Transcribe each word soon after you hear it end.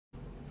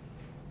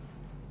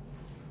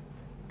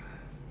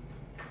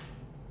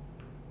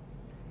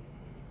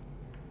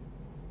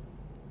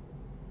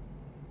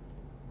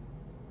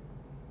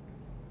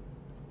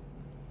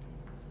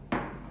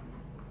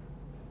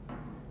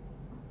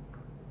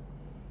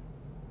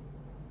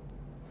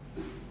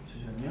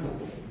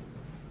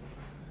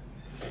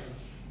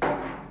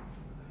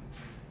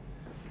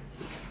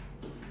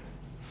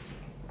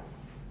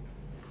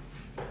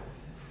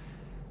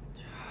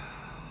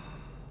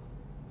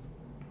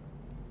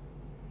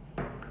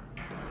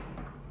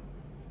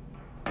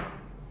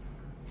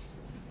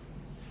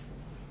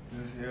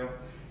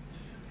안녕하세요.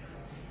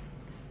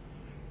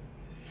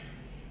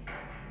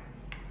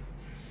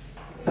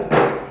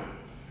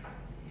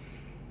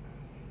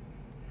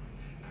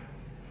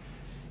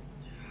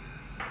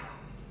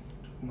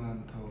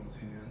 조금만 더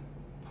되면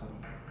바로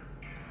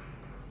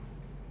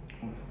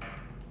오면.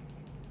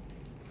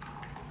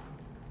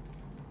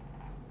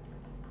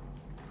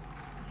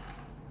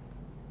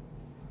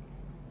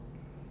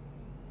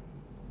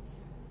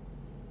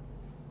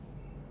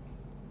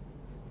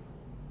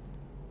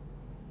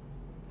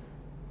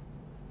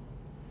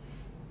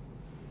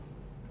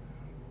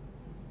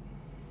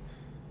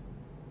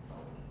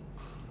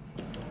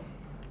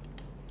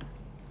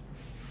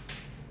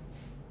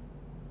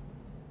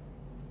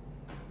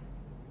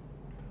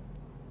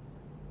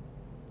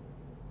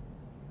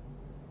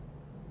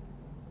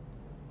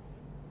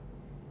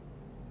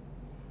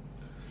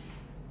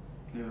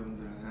 네,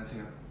 여러분들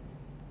안녕하세요.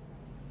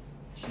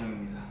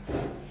 진영입니다.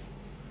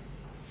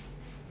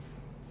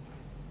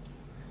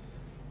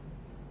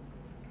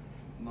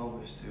 뭐 하고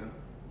계셨어요?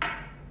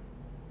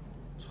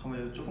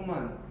 잠깐만, 이거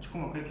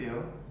조금만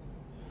끌게요.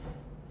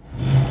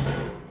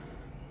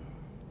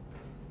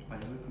 이걸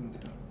끄면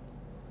돼요.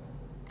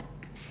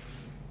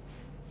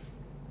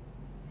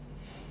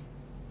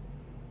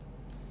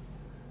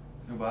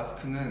 이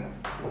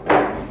마스크는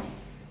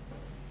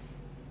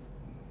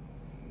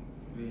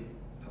우리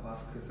다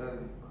마스크 써야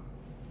되니까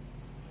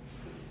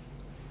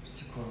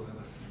스티커로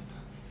해봤습니다.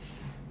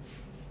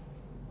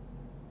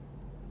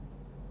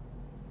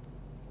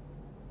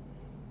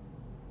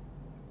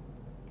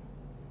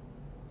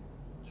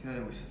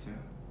 기다리고 있었어요.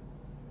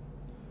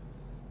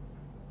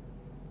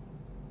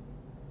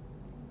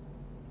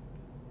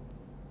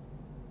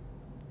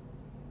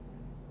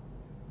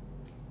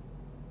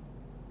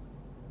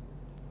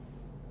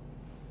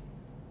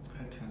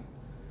 하여튼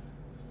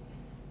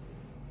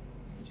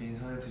이제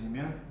인사를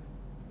드리면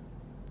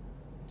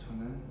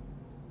저는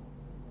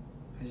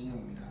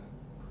배진영입니다.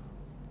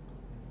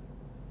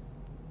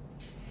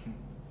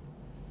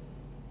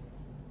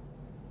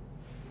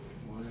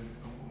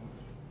 머리를 감고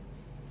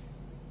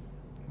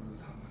머리도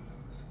다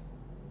말라가서.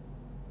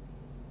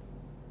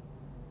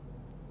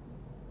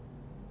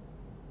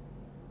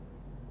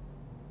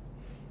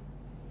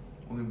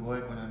 오늘 뭐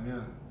할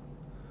거냐면,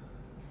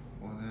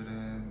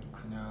 오늘은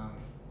그냥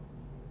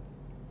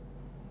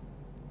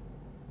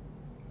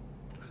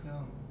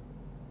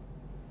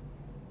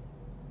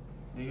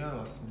얘기하러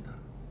왔습니다.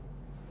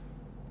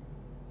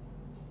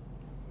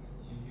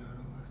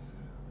 얘기하러 왔어요.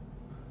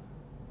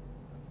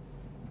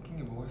 웃긴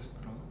게 뭐가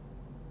있었더라?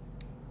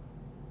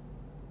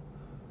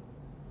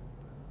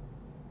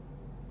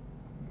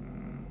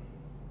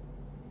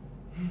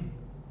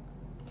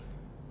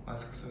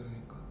 마스크 써야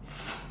되니까.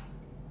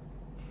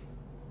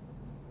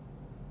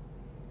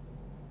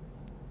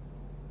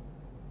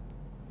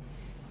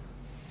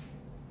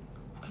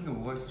 웃긴 게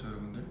뭐가 있었죠,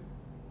 여러분들?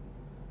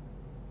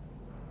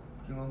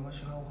 웃긴 거 한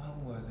번씩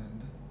하고 가야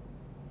되는데.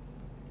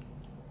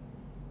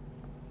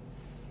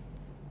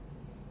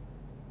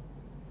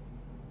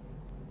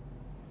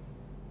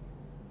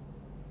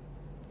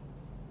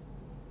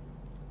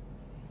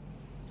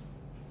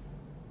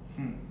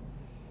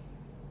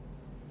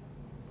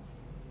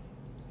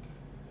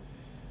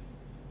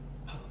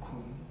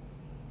 팝콘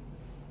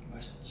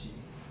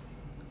맛있지.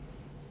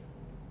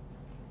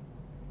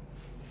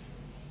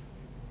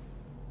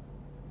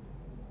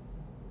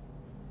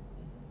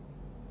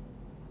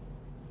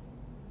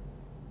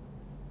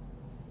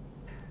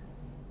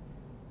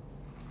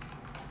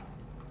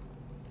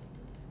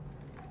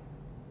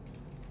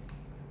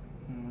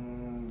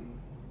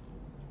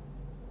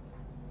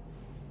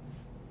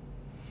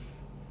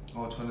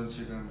 저는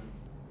지금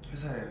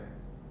회사고,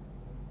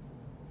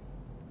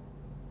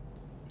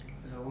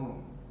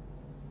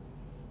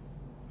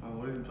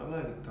 머리 좀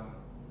잘라야겠다.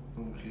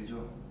 너무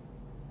길죠?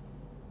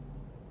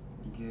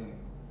 이게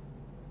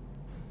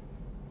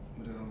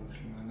머리가 너무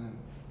길면은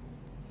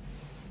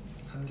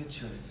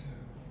한계치가 있어요.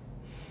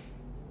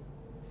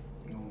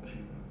 너무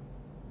길면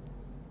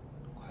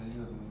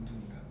관리가 너무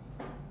힘듭니다.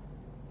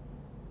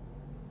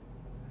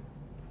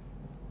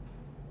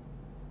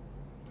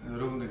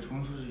 여러분들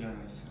좋은 소식이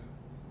하나 있어요.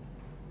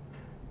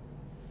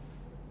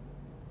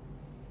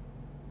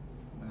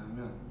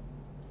 뭐냐면,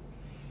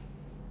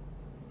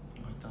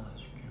 이따가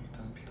해줄게요.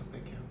 일단 필터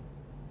뺄게요.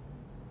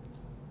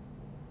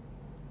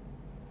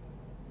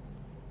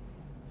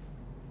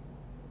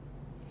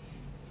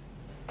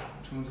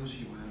 좋은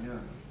소식이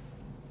뭐냐면,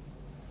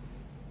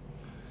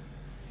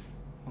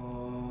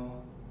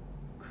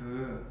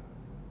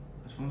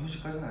 좋은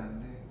소식까지는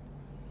아닌데,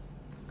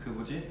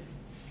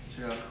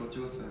 제가 그거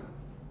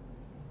찍었어요.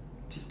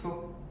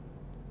 틱톡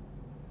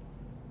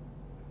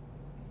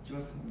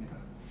찍었습니다.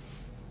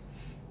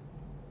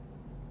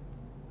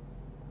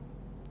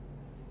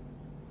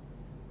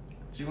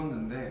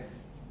 찍었는데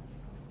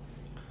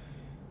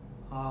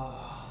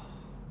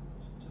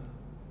진짜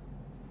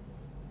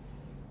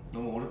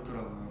너무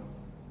어렵더라고요.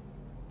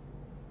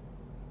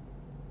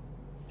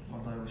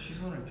 나 이거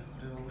시선을 이렇게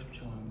아래로 하고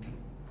싶지 않은데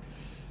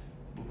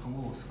뭐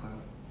방법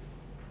없을까요?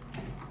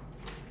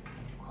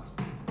 가슴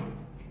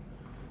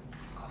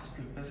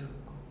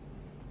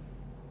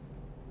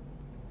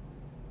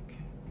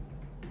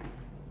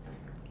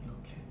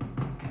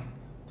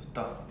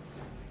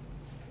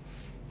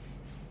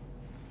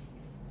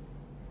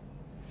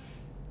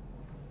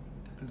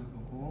댓글도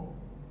보고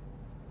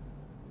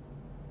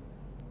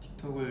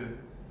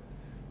틱톡을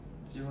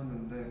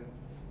찍었는데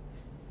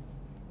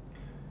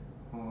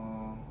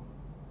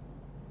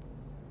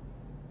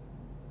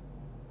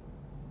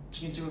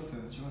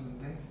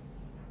찍었는데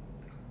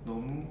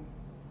너무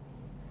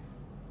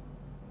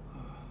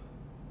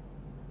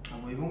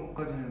뭐 이번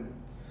것까지는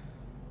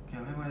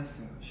그냥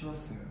할만했어요.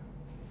 쉬웠어요.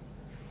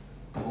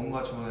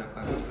 뭔가 저는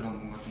약간 그런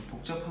뭔가 좀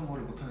복잡한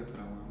거를 못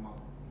하겠더라고요. 막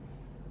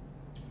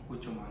그거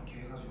있죠, 막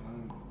이렇게 해가지고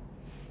하는 거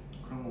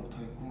그런 거 못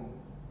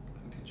하겠고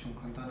그냥 대충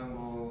간단한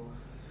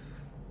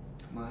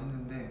거만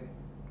했는데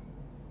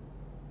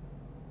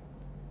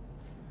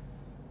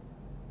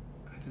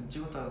하여튼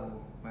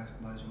찍었다고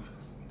말해주고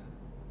싶었습니다.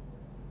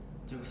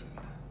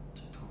 찍었습니다.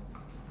 틱톡.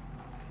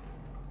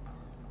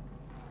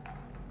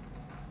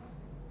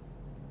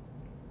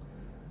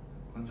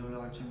 언제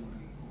올라갈지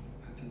모르겠고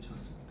하여튼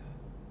찍었습니다.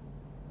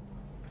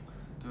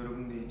 또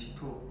여러분들이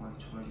틱톡 많이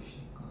좋아해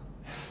주시니까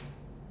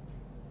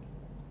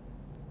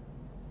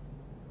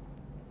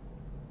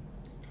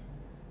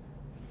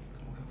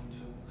언제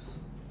먹었어?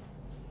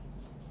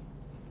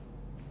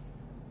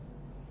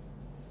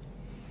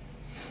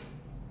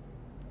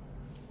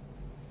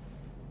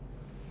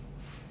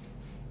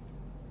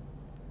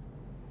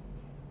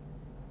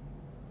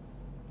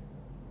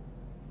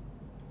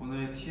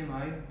 오늘의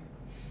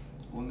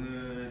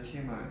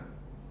TMI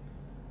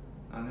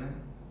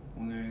나는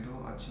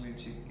오늘도 아침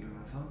일찍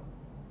일어나서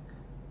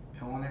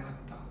병원에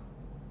갔다.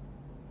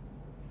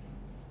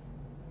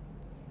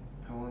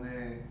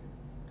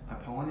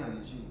 병원이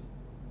아니지.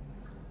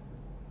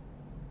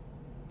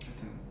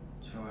 하여튼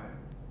재활을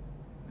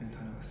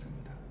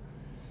다녀왔습니다.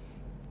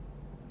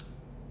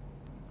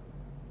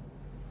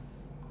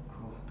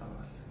 그거 갔다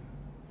왔어요.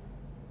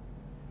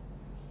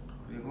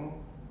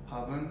 그리고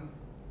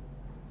밥은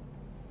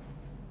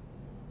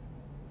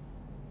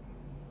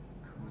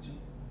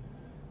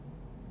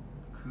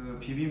그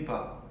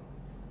비빔밥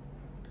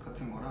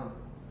같은 거랑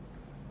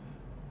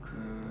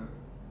그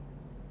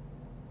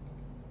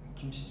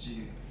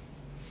김치찌개,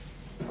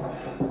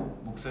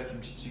 목살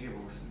김치찌개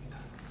먹었습니다.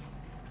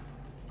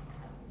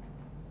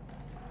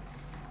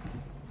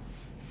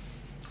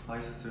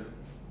 맛있었어요.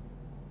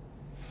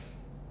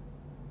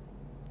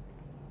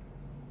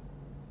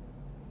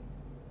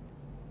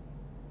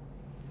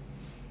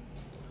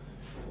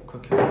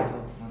 그렇게 먹어서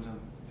완전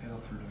배가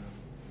불러요.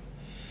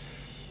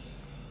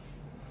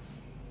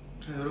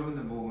 자,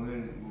 여러분들 뭐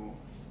오늘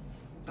뭐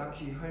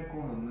딱히 할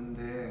건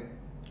없는데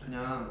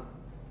그냥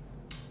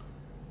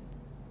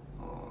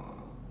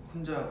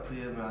혼자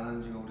브이앱을 안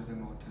한 지가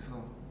오래된 것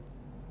같아서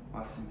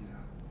왔습니다.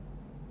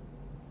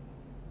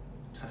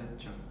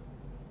 잘했죠?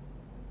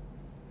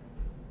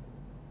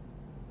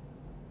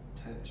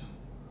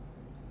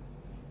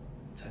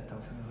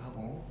 잘했다고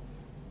생각하고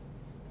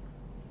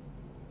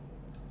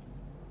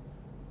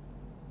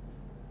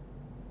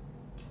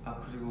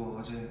그리고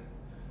어제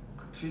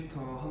그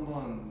트위터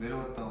한번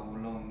내려갔다가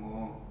올라온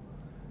거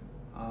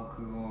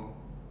그거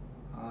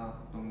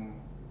너무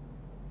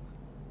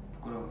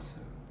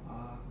부끄러웠어요.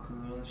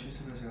 그런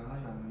실수를 제가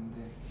하지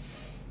않는데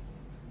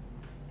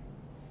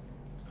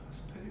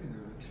스펠링이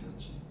내가 왜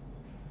틀렸지?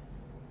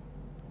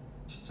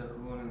 진짜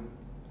그거는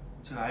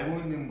제가 알고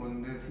있는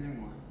건데 틀린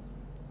거예요.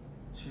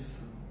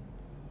 실수.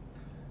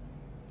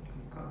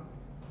 그러니까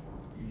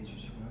이해해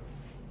주시고요.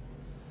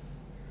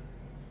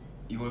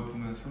 이걸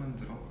보면 손은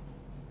들어.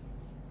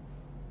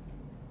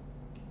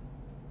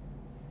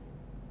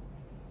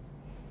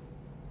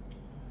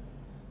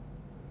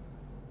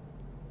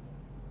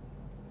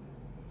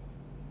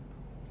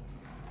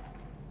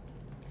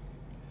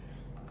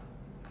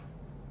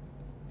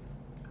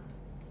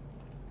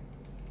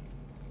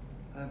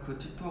 그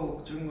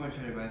틱톡 찍은 걸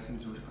제일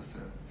말씀드리고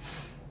싶었어요.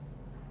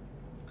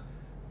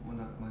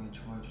 워낙 많이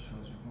좋아해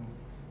주셔가지고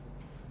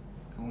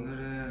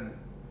오늘은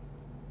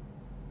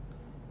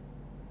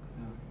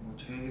그냥 뭐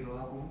제 얘기도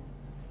하고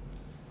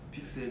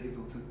픽스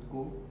얘기도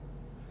듣고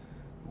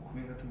뭐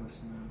고민 같은 거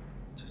있으면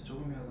제가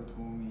조금이라도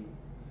도움이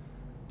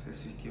될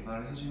수 있게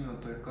말을 해주면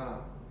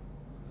어떨까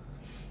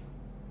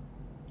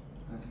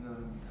라는 생각을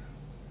합니다.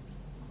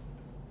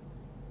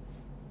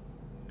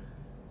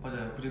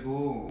 맞아요.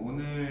 그리고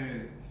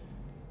오늘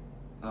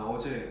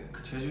어제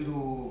그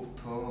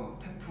제주도부터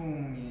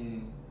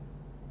태풍이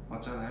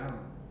왔잖아요.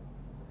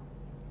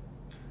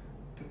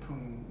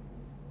 태풍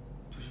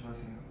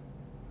조심하세요,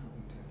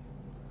 여러분들.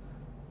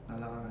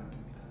 날아가면 안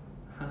됩니다.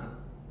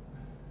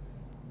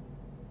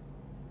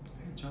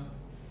 알겠죠?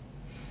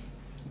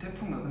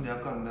 태풍 근데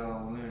약간 내가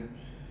오늘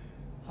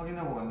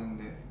확인하고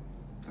왔는데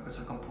아까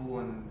잠깐 보고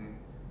왔는데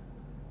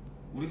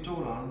우리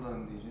쪽으로 안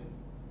온다는데 이제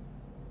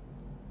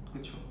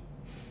그쵸?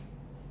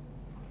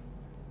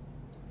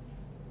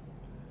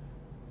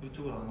 우리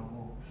쪽으로 안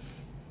오고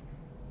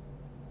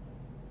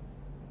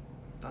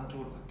딴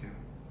쪽으로 갔대요.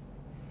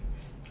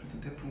 하여튼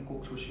태풍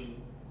꼭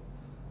조심하세요.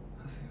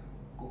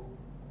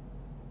 꼭.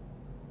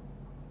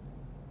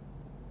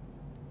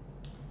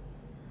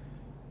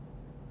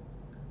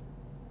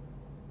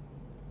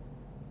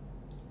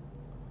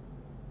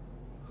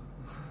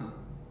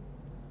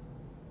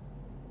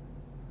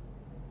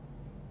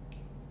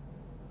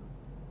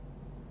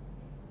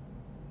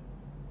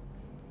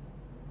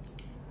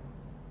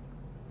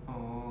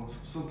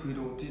 젖소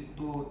브이로그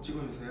또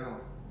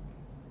찍어주세요.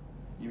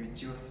 이미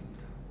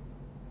찍었습니다.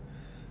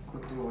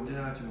 그것도 언제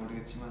나갈지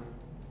모르겠지만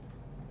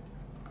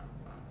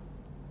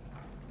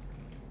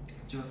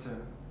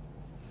찍었어요.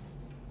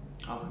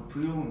 아, 그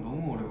브이로그는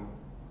너무 어려워.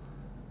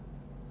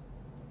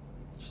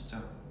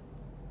 진짜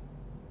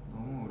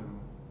너무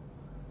어려워.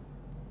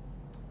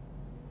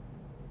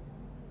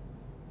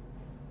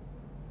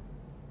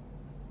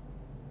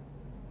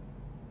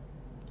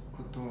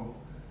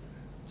 그것도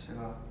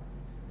제가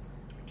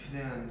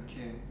최대한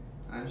이렇게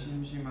안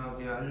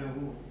심심하게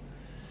하려고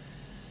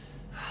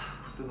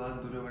그것도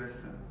많은 노력을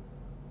했어요.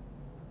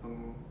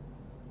 너무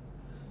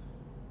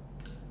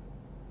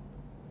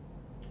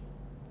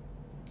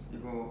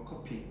이거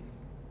커피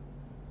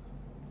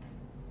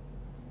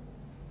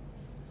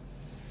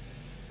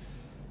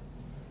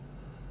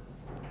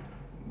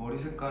머리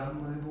색깔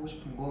한번 해보고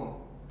싶은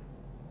거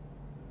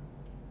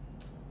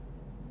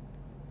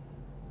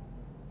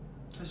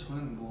사실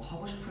저는 뭐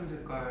하고 싶은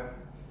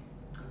색깔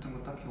같은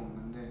거 딱히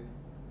없는데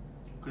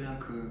그냥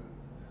그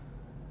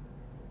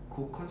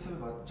곡 컨셉에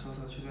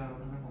맞춰서 최대한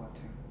하는 것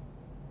같아요.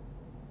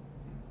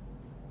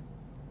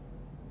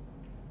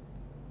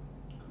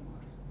 그런 것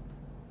같습니다.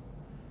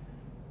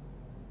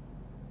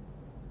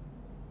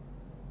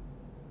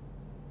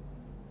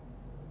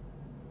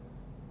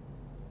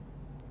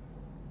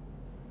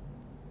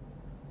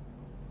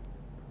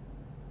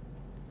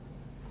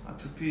 아,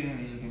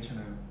 두피는 이제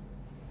괜찮아요.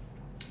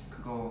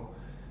 그거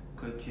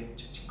이렇게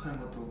칙칙하는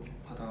것도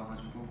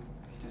받아와가지고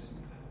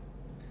괜찮습니다.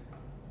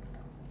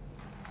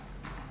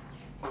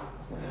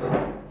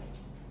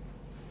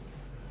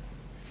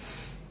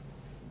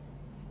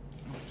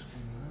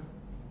 잠깐만.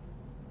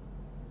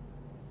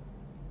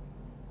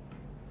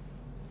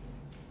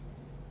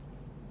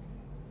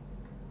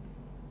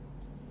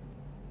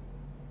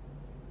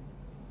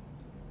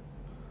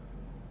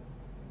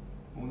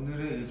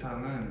 오늘의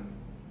의상은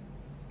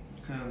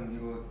그냥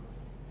이거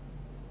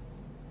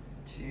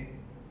티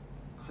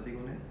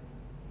가디건에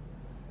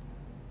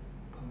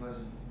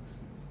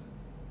반바지였습니다.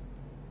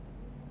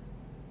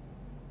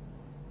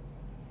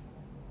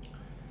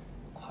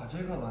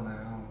 과제가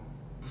많아요.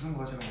 무슨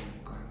과제가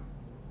많을까요?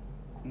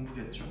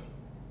 공부겠죠?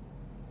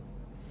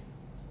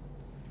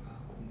 아,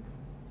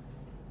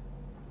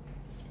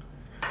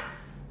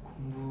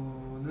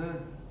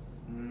 공부는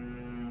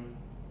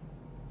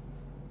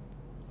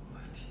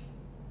화이팅.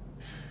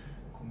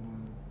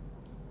 공부는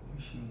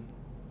열심히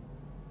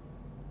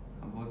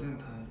뭐든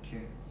다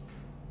이렇게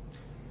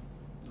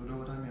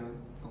노력을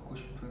하면 얻고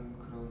싶은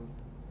그런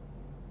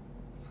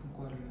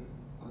성과를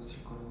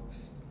얻으실 거라고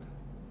믿습니다.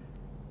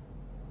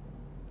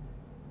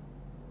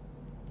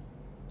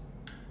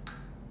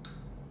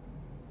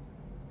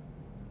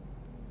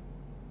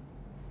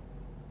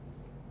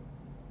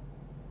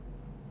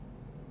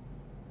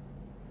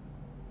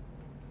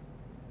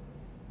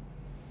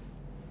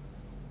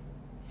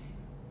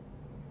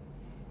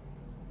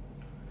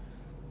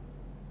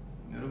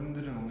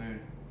 여러분들은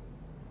오늘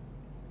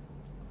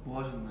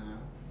뭐 하셨나요?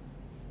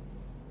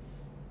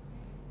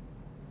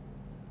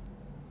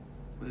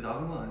 어디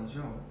나간 건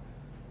아니죠?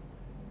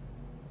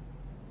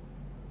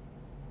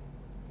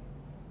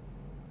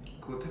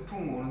 그거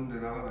태풍 오는데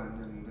나가면 안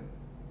되는데.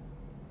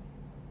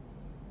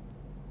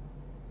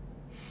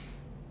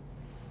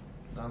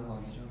 나간 거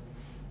아니죠?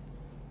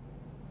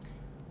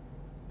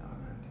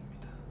 나가면 안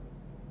됩니다.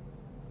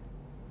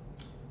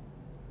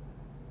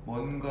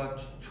 뭔가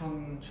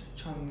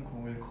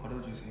추천곡을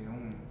걸어주세요.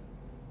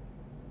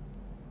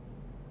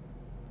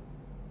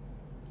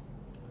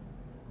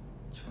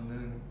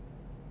 저는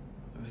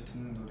여기서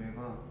듣는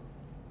노래가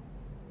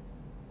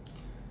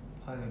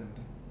봐야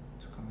되는데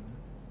잠깐만요.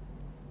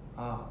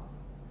 아,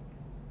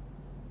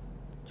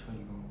 저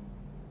이거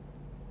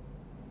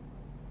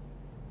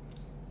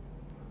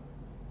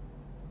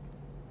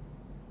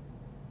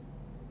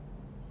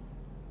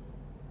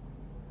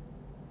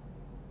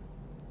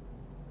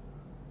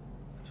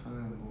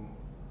저는 뭐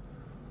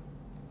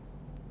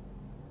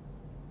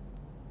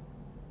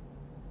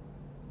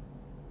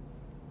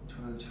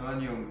저는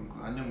재환이 형 그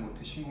안녕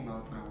못해 신곡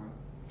나왔더라고요.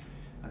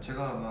 아,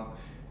 제가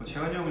막뭐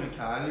재환이 형을 이렇게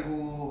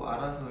알고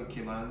알아서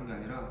이렇게 말하는 게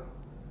아니라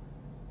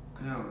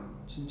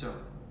그냥 진짜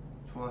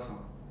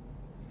좋아서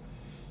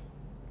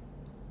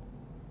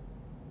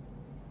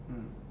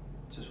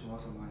진짜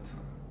좋아서 많이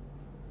들어요.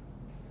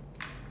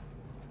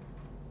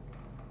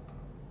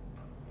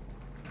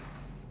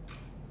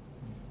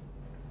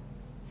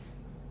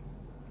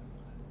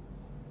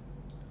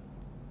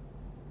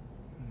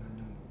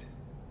 안녕 못해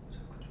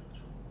자꾸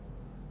좋죠.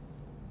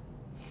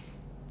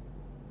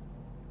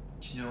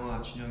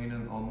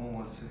 진영이는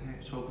어몽어스 해.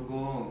 저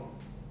그거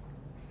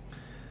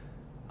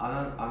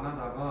안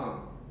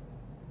하다가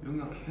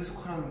용이가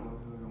계속 하라는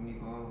거예요.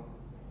 용이가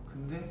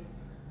근데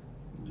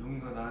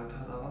용이가 나한테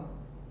하다가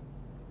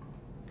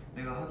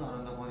내가 하도 안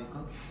한다고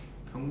하니까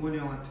병곤이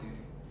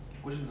형한테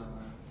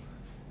꼬셨나봐요.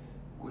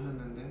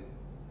 꼬셨는데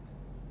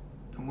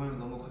병곤이 형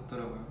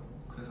넘어갔더라고요.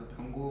 그래서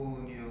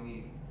병곤이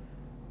형이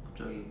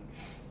갑자기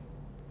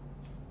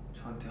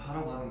저한테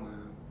하라고 하는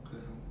거예요.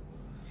 그래서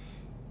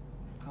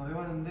다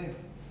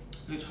해봤는데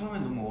근데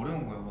처음엔 너무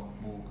어려운 거야. 막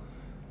뭐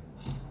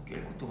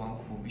깰 것도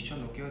많고 뭐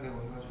미션도 깨야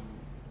되고 해가지고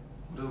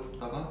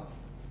어렵다가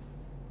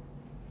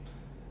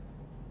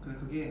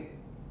그게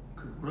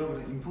그 뭐라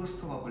그래,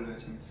 임포스터가 걸려야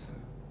재밌어요.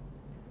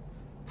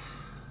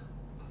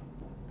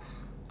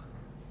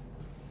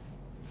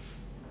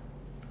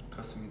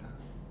 그렇습니다.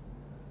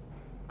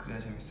 그래야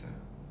재밌어요.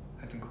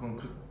 하여튼 그건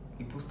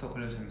임포스터가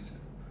걸려야 재밌어요.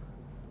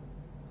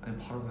 아니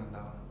바로 그냥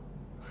나가.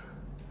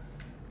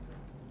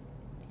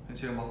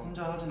 제가 막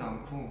혼자 하진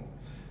않고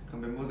그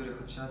멤버들이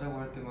같이 하자고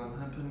할 때만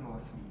하는 편인 것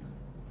같습니다.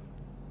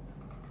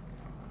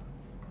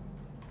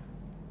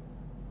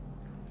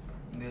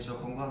 네, 저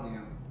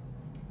건강해요.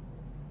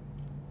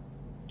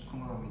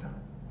 건강합니다.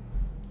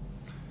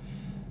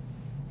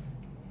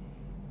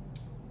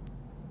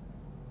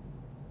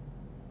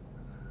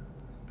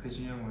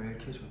 배준이 형 왜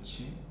이렇게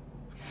좋지?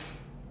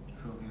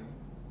 그러게요.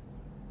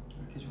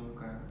 왜 이렇게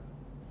좋을까요?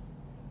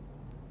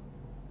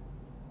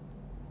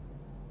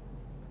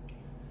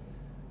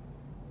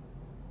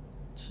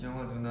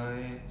 진영아,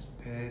 누나의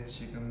배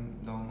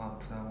지금 너무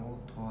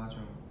아프다고 도와줘.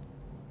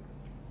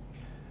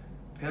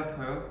 배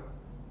아파요?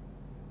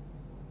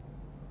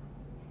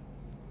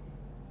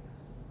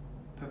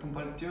 배പ്പം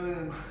빨리 뛰어야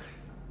되는 거 아니야?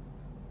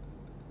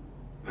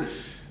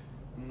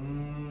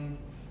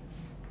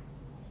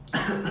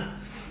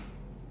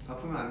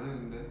 아프면 안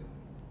되는데.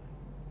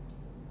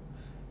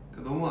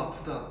 너무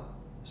아프다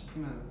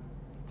싶으면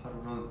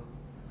바로 런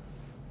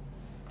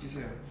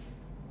뛰세요.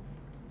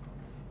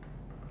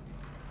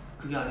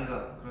 그게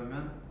아니다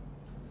그러면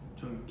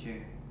좀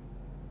이렇게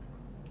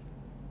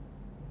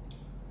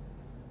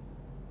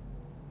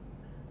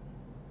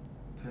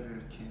배를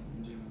이렇게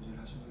움찔움찔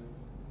하시면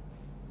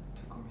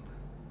될 겁니다.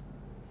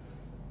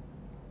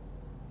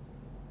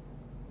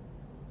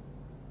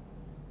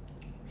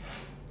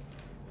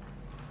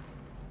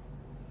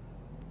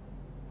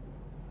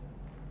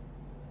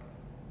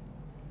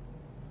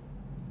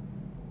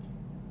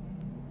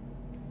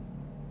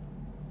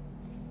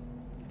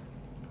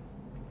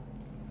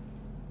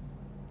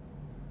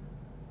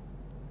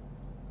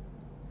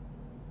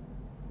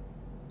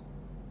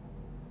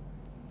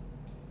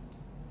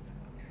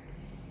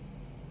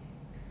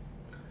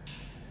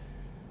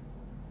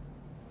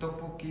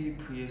 떡볶이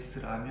vs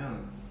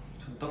라면.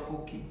 전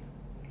떡볶이.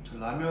 전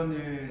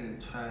라면을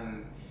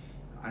잘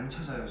안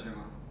찾아요.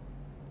 제가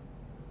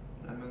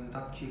라면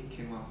딱히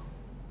이렇게 막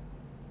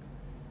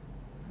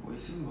뭐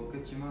있으면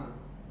먹겠지만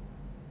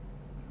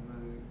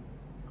라면을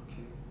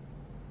이렇게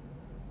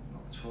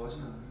막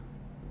좋아하진 않아요.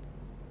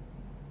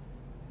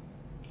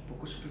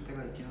 먹고 싶을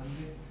때가 있긴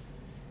한데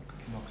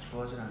그렇게 막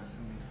좋아하진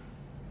않습니다.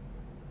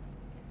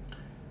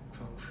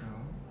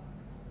 그렇구요.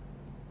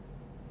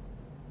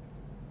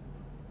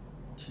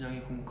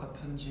 진영이 공카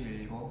편지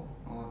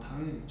읽어?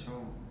 당연히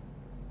읽죠.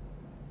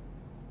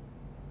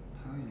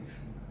 당연히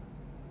읽습니다.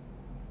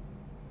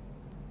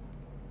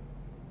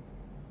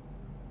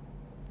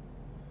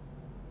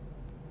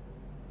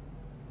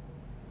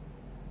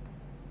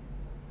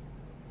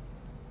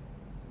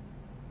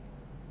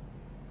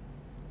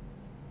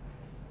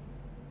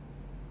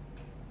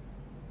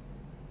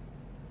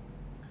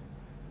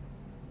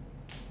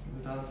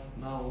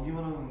 나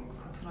오기만 하면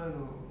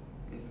카트라이더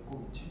얘기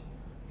꼭 있지.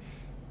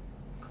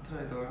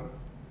 카트라이더요?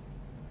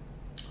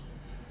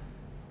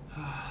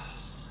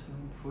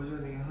 이건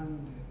보여줘야 되긴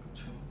하는데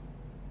그쵸.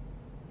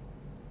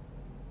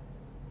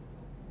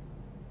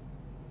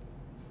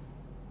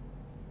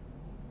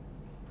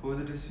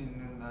 보여드릴 수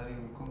있는 날이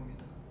올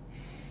겁니다.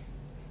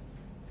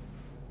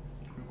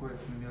 올 거예요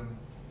분명히.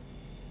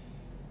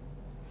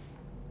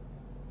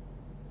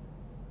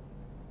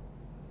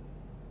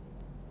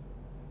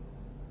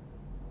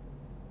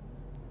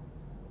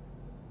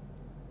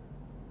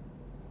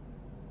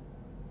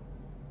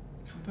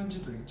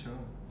 손편지도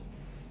있죠.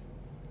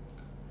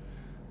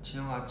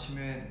 진영아,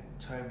 아침에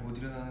잘 못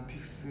일어나는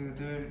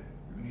픽스들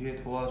위해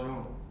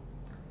도와줘.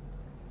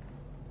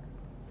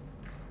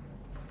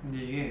 근데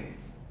이게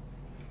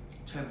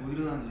잘 못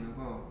일어나는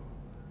이유가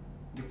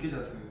늦게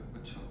자서요.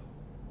 그쵸?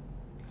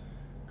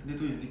 근데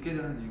또 늦게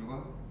자는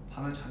이유가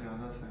밤을 잠이 안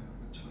와서요.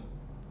 그쵸?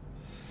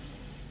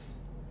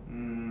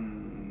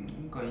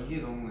 그러니까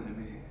이게 너무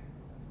애매해.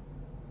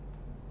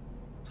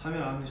 잠이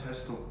안 왔는데 잘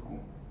수도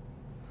없고,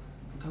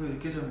 다음에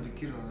늦게 자면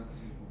늦게 일어나게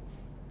되고.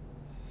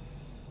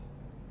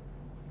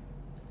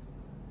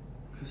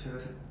 그래서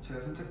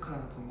제가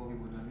선택한 방법이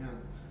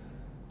뭐냐면,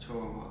 저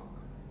막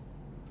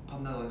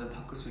밤낮 완전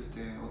바꿨을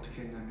때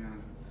어떻게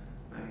했냐면,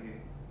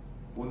 만약에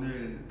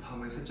오늘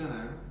밤을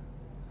샜잖아요.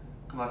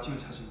 그럼 아침에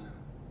자지 마요.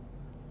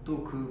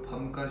 또 그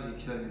밤까지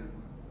기다리는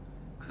거예요.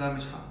 그 다음에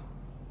자.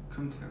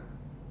 그럼 돼요.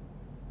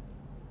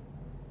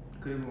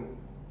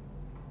 그리고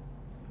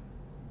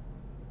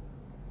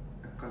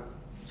약간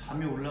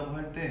잠이 오려고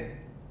할 때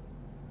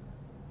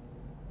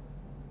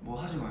뭐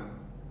하지 마요.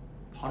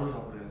 바로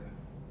자버려야 돼요.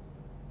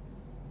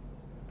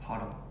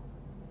 바로.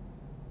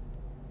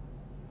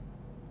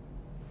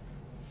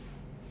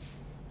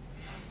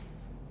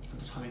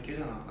 또 잠이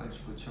깨잖아.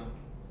 알죠? 그쵸?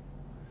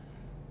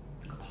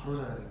 그러니까 바로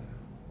자야 돼요.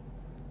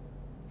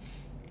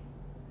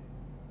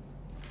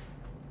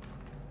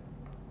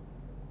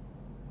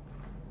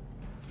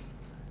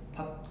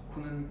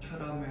 팝콘은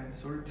캐러멜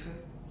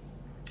솔트?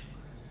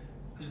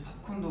 사실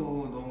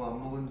팝콘도 너무 안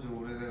먹은 지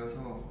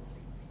오래돼서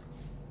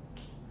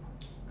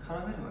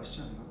카라멜이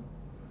맛있지 않나?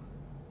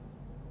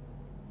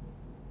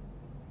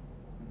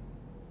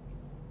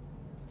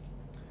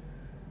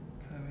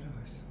 카라멜이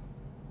맛있어.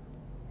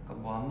 그러니까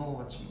뭐 안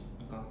먹어봤지.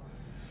 그러니까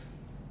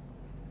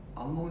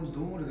안 먹은 지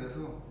너무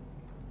오래돼서.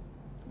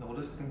 근데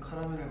어렸을 땐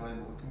카라멜을 많이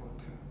먹었던 것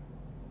같아요.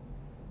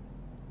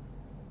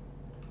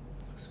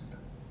 그렇습니다.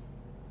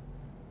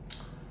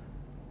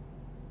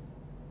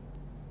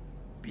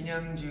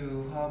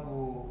 삐냥즈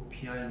화보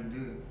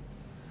비하인드.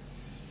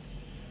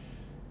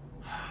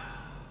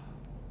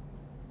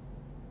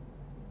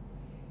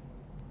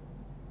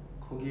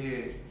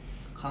 거기에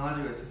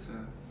강아지가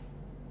있었어요.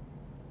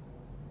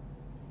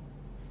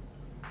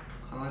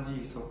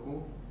 강아지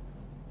있었고,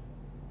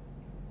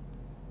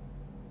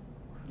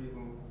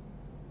 그리고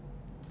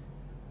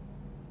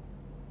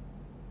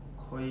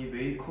거의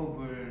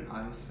메이크업을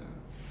안 했어요.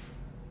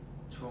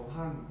 저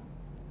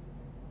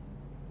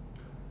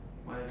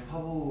만약에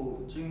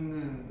화보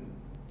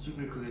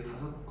찍을 그게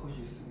 5컷이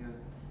있으면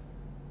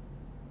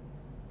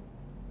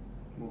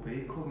뭐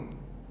메이크업은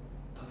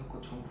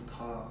 5컷 전부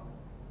다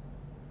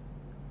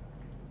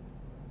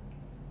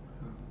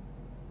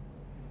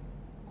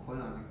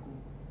거의 안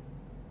했고,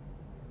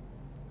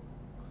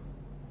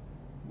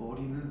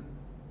 머리는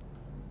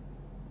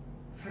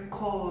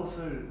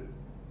 3컷을,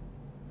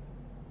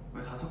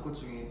 5컷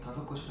중에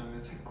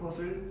 5컷이라면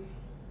 3컷을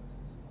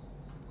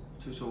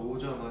저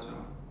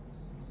오자마자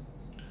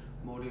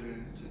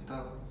머리를 이제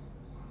딱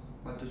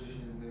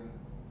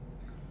만져주시는데,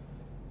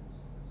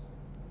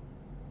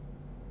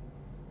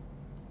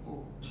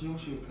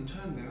 진영씨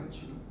괜찮은데요?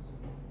 지금?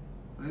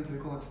 안 해도 될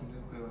것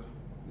같은데요? 그래가지고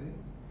네?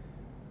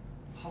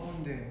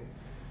 화보인데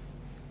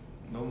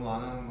너무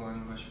안 하는 거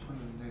아닌가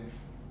싶었는데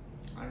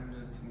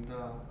알려도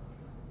된다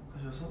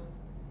하셔서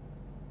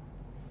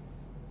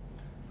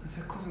한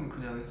 3컷은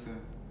그냥 했어요.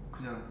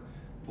 그냥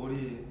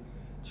머리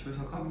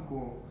집에서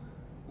감고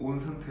온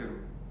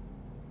상태로.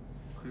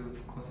 그리고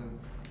 2컷은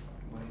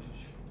뭐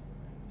해주시고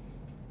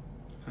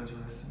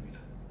편집을 했습니다.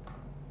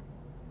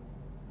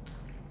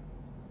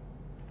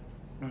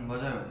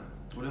 맞아요.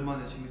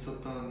 오랜만에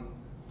재밌었다고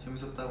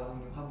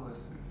한 게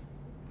화보였어요.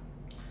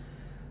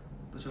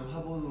 또 저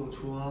화보도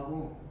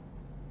좋아하고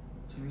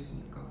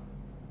재밌으니까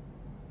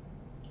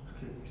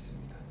그렇게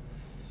얘기했습니다.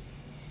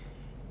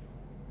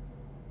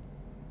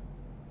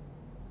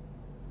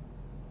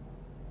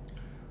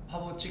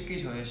 화보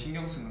찍기 전에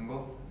신경 쓰는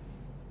거?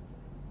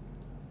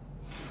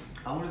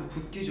 아무래도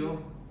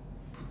붓기죠.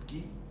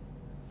 붓기?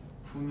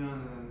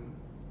 부으면은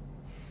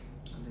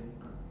안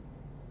되니까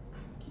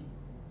붓기.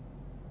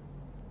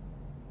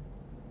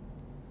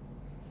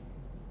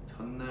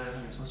 전날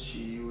한 6시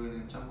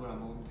이후에는 짠 걸 안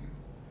먹으면 돼요.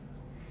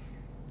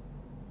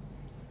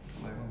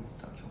 말고 뭐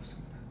딱히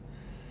없습니다.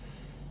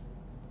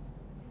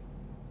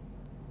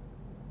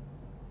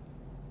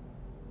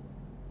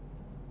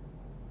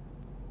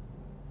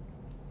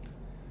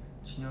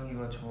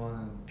 진영이가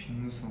좋아하는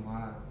빙수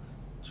맛.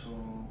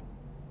 저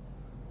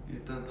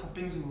일단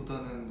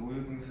팥빙수보다는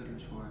우유빙수를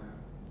좋아해요.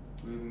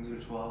 우유빙수를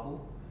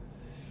좋아하고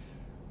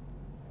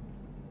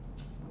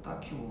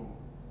딱히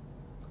뭐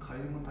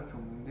가리는 건 딱히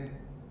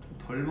없는데 좀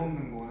덜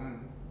먹는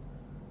거는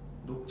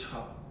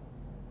녹차를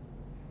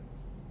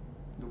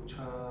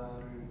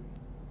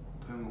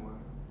덜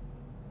먹어요.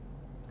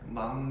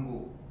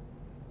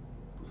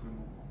 망고도 덜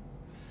먹고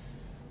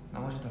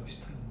나머지 다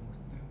비슷하게 먹는 것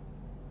같은데요.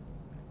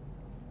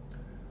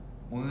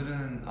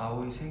 오늘은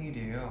아오이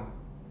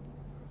생일이에요.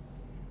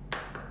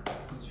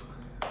 생일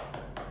축하해요.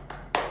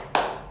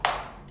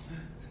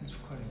 생일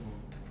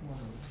축하해요. 태풍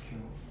와서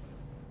어떡해요.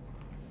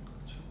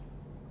 그렇죠.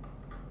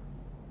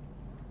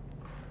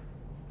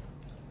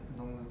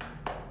 너무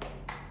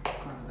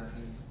축하합니다.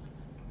 생일.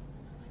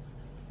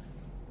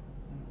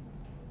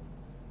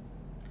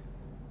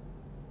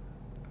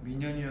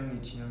 민현이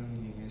형이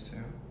진영이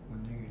얘기했어요?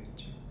 뭔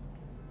얘기했지?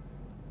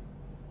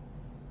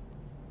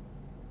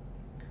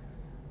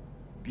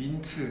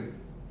 민트.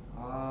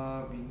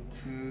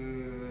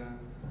 민트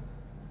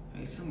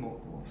있으면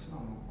먹고 없으면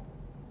안 먹고.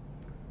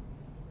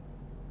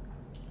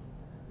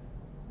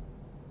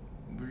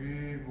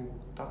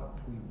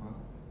 물복닭볶이 뭐야?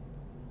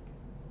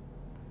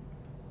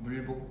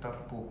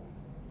 물복닭볶.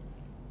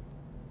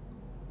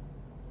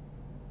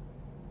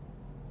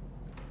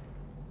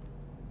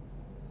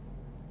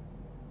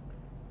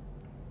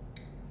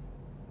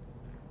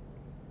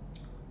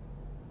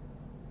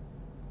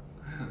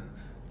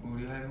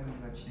 우리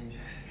할머니가 진영이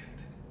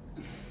잘생겼대.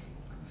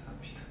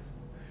 감사합니다.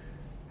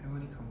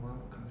 할머니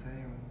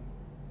감사해요.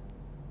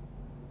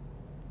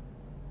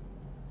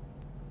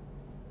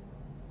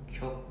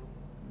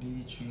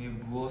 격리 중에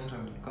무엇을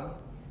합니까?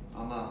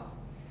 아마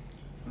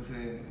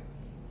요새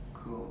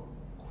그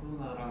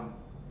코로나랑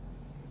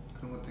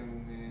그런 것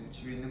때문에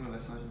집에 있는 걸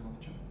말씀하시는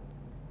거겠죠?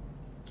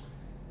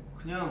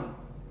 그냥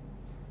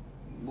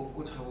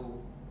먹고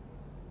자고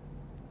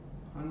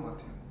하는 것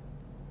같아요.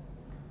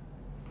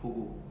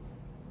 보고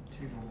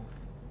TV 보고.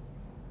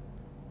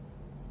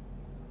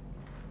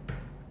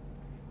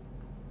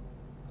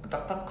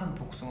 딱딱한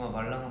복숭아,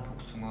 말랑한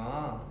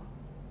복숭아.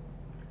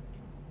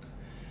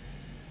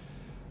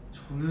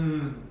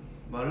 저는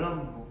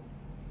말랑한 거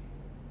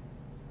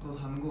더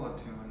단 거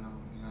같아요.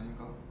 말랑한 게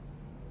아닌가?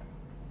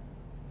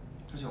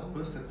 사실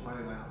어렸을 때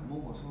과일 많이 안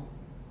먹어서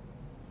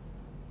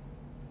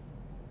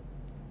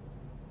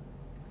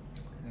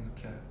그냥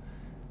이렇게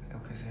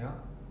알고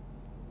계세요?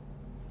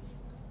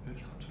 왜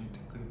이렇게 갑자기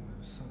댓글이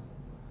모였어?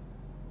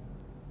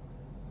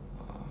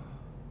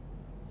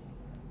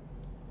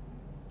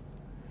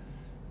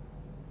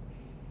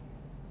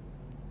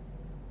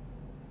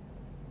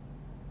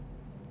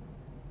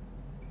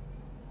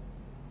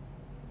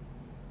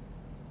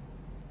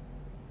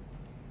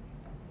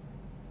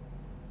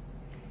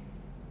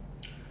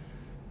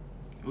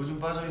 요즘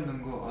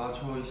빠져있는 거,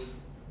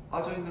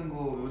 빠져있는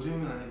거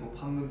요즘은 아니고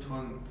방금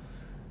전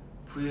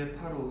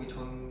V앱 하러 오기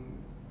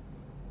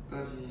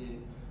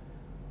전까지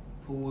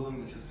보고 오던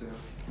게 있었어요.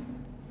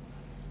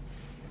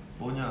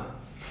 뭐냐,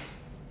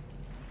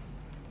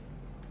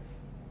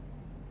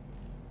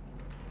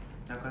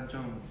 약간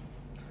좀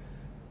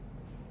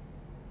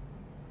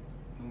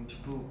너무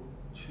뒷북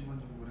친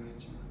건지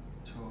모르겠지만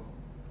저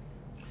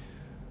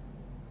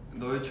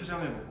너의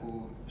초장을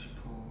먹고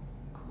싶어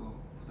그거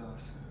보다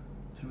왔어요.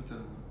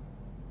 재밌더라고요.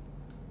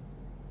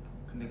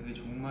 근데 그게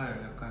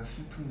정말 약간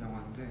슬픈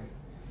영화인데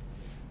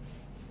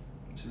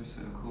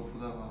재밌어요. 그거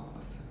보다가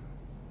왔어요.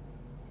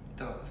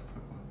 이따가 가서 볼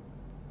거야.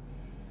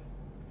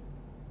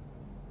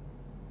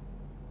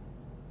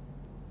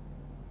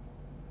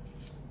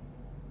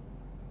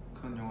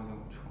 그런 영화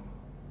너무 좋아.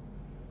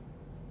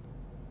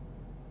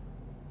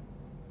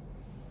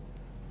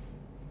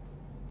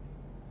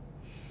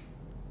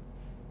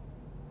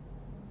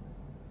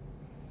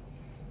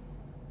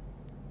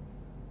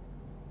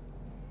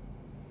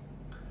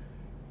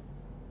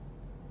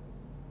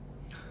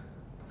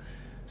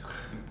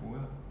 잠깐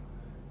뭐야?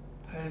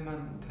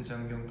 8만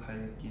대장경 다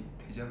읽기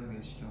대장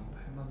내시경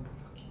 8만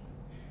보기.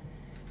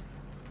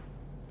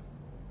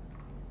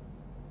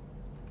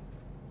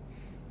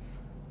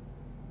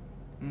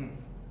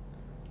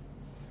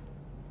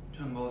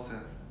 전 먹었어요.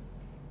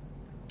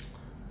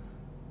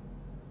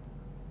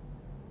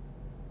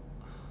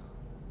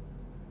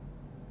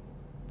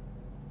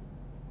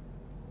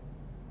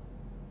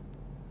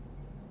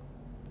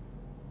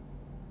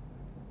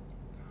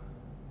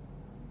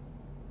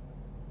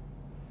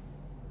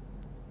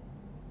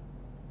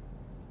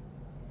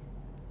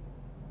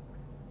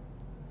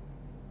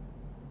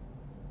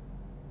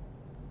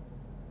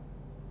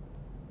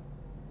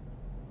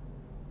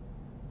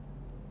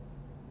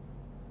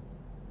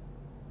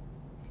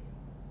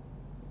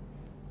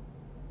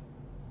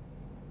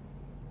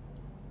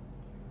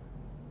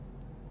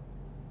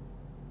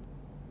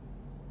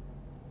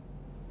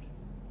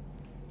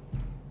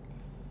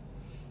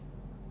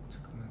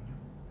 잠깐만요.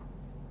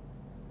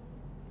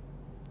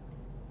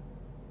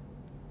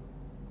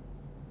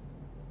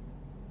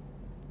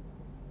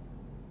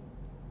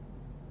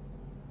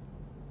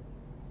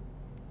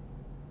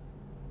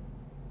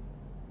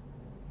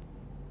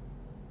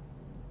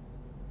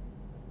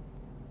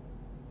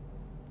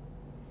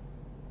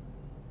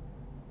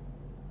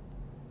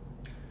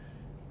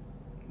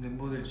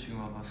 멤버들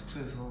지금 아마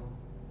숙소에서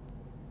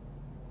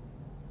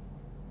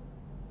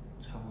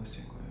자고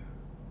있을 거예요.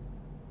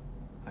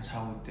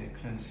 자고 있대.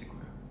 그냥 있을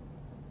거예요.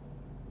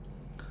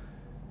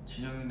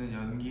 진영이는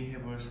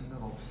연기해볼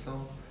생각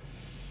없어?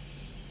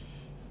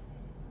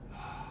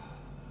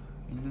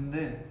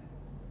 있는데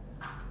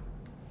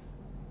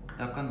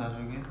약간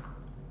나중에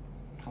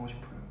하고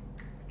싶어요.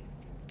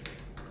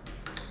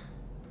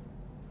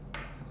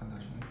 약간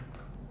나중에.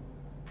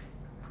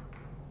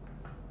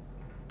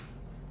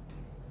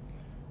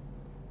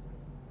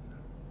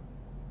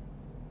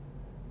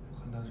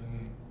 약간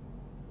나중에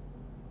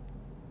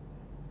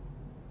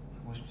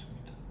하고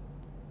싶습니다.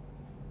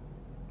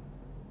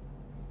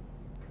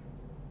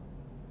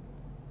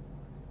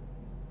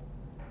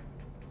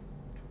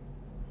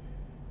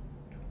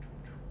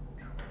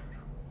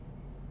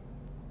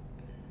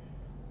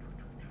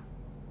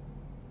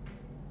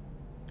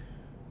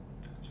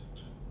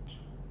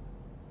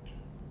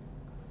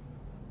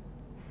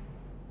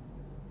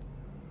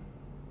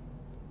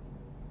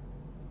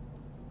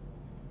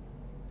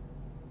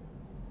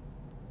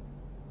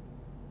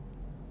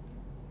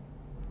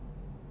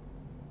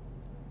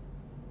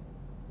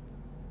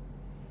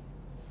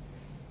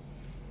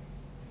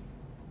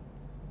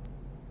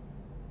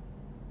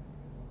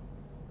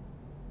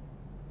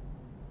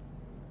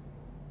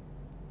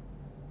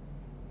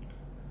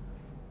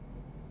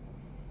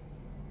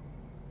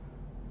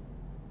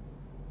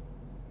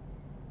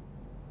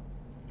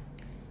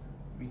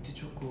 민트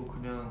초코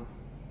그냥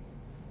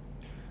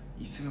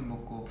있으면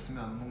먹고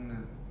없으면 안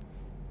먹는,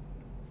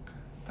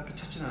 딱히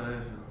찾진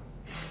않아요 제가.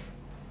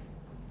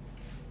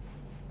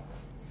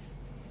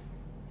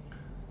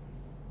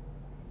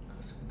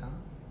 그렇습니다.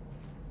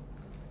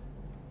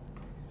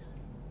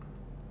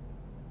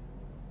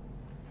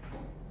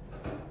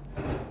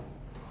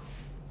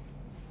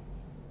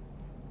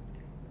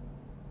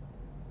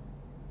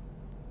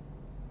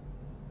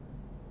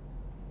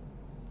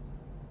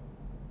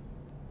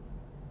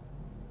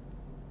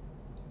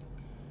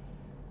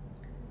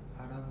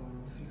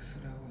 아랍어로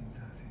픽스라고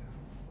인사하세요.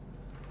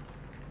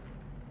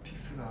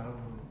 픽스가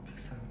아랍어로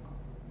픽스하는 거?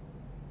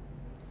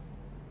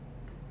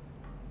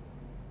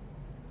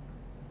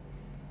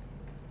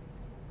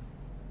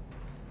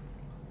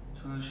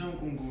 저는 시험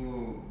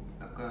공부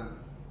약간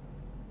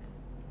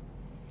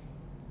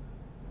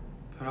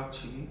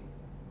벼락치기?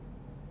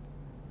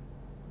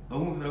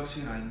 너무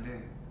벼락치기는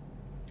아닌데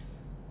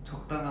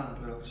적당한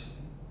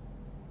벼락치기?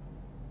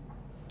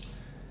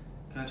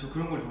 그냥 저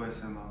그런 걸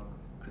좋아했어요. 막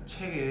그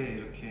책에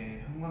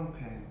이렇게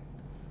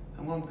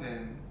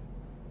형광펜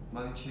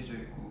많이 칠해져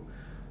있고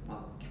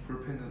막 이렇게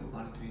볼펜으로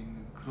많이 돼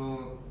있는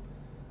그런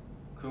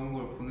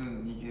걸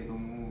보는 이게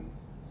너무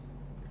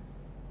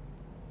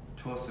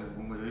좋았어요.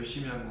 뭔가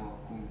열심히 한 것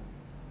같고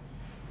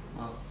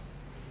막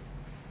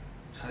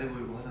잘해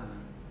보이고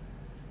하잖아요.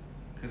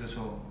 그래서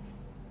저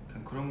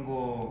그냥 그런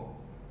거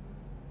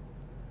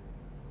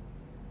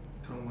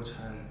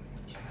잘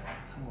이렇게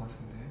한 것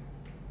같은데.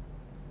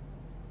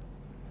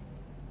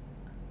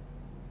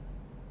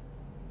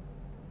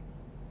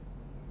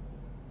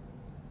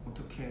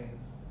 어떻게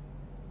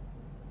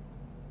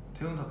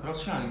대부분 다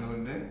벼락치기 아닌가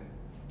근데?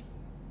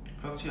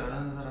 벼락치기 안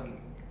하는 사람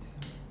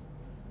있어요?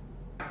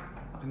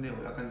 아 근데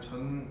약간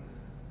좀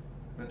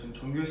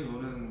전교에서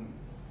노는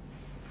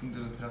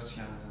분들은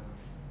벼락치기 안 하잖아.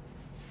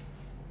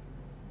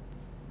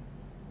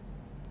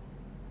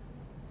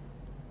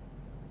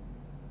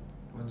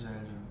 뭔지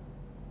알죠?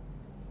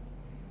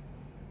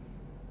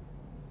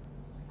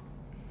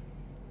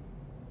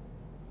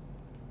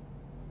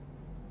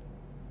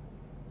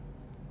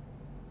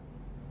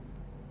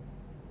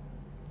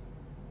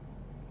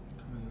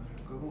 그러면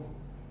이거를 끄고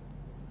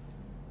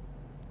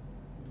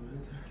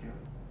노래 들을게요.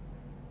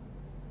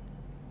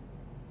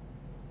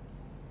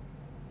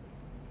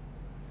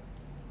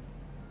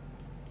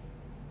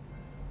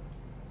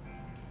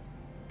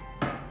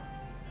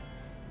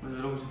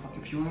 여러분 지금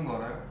밖에 비 오는 거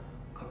알아요?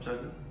 갑자기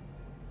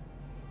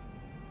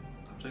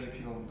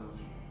비가 온다고.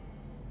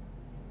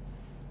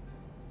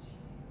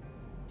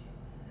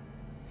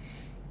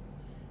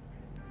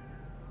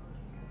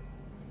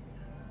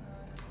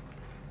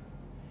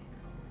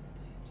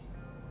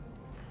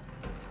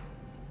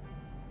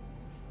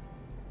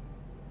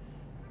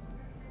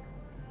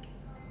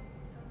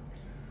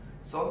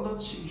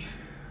 썬더치기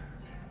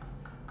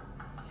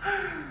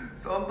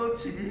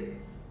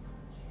썬더치기?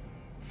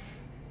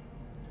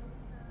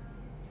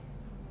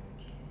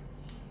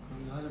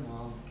 그런 거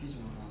하지마. 웃기지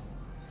마.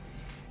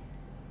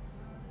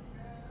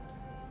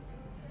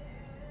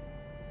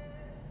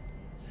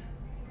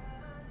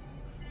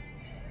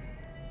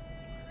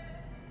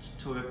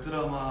 저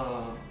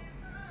웹드라마는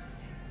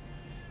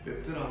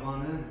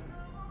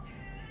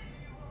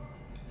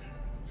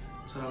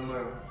잘 안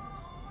봐요.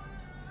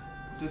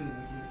 볼 때도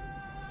있는데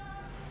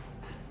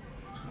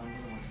잘 안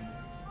보는 것 같은데.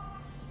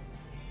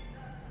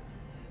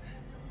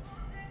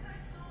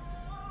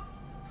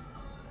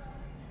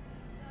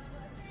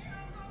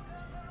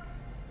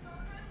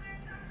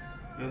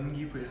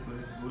 연기 vs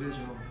노래죠.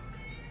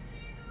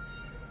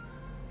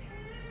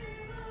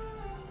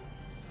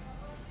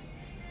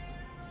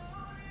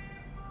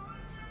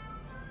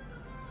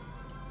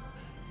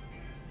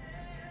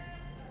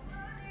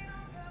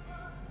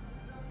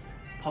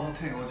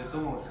 바보탱 어제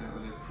써먹었어요.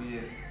 어제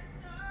V에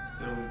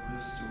여러분들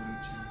보셨을지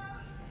모르겠지만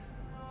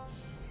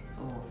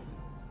써먹었어요.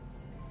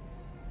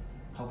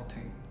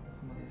 바보탱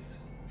한마디 했어요.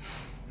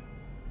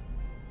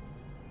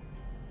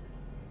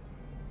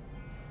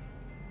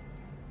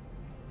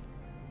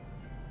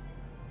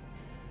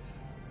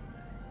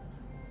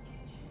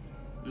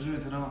 요즘에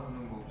드라마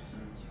보는 거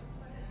없어요.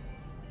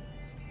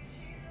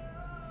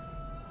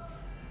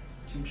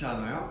 지금 비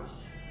안 와요?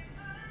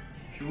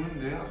 비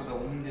오는데? 아까 나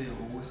오는 길에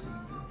오고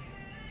있었는데.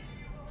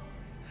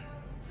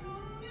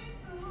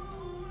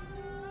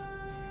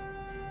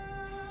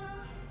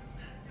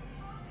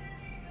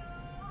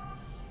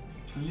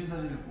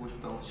 전신사진을 보고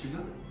싶다고?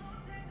 지금?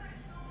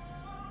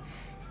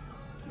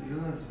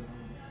 일어나야지.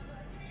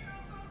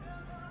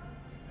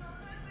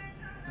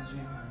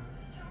 나중에 봐요.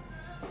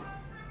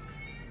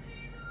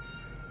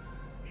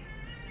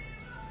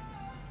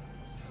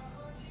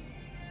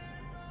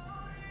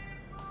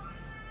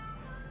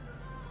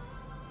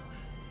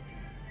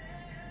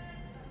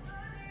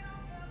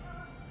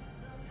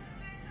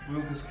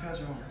 무용 계속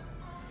해야죠.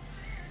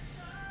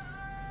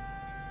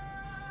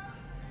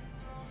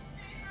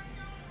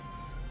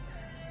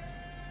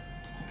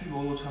 커피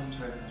먹어도 잠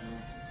잘 자죠.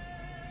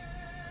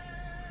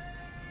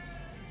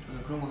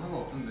 저는 그런 거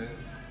상관없던데.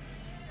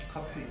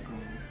 카페인 그런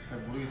거 잘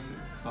모르겠어요.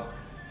 막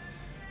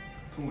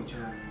그런 거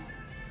있잖아요.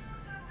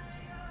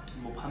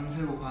 뭐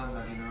밤새고 가는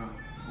날이나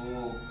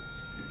뭐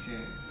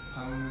이렇게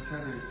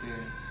밤새야 될 때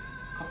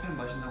카페인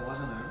마신다고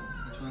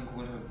하잖아요. 저는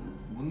그걸 잘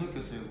못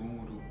느꼈어요.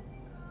 몸으로.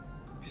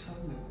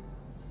 비싸던데.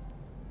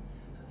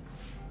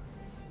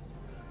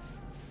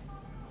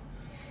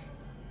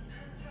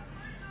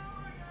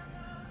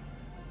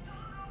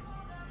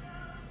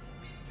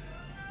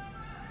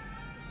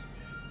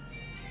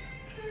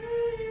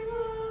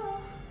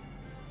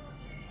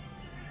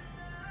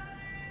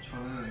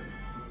 저는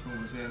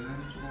보통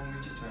요새는 조금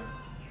일찍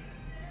자요.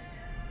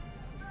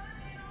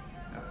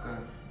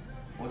 약간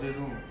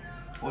어제도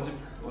어제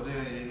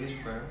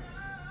얘기해줄까요?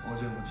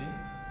 어제 뭐지?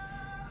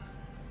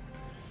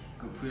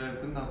 그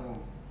브이라이브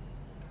끝나고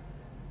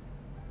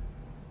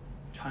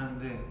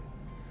자는데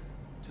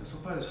제가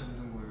소파에서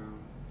잠든 거예요.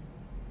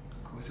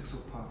 그 회색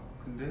소파.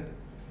 근데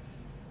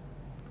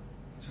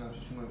제가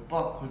중간에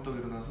빡 벌떡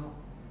일어나서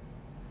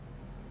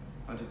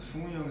아직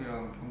승훈이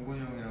형이랑 병곤이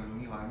형이랑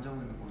용이가 안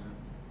자고 있는 거예요.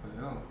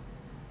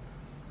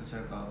 그래서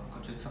제가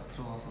갑자기 싹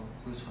들어가서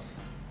거기서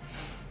잤어요.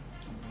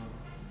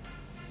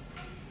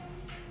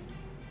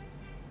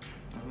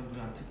 여러분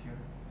노래 안 틀게요.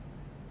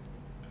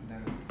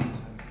 내가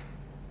자야겠다.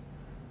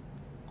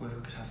 거기서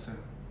그렇게 잤어요.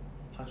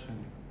 하루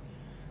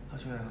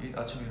종일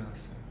아침에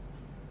일어났어요.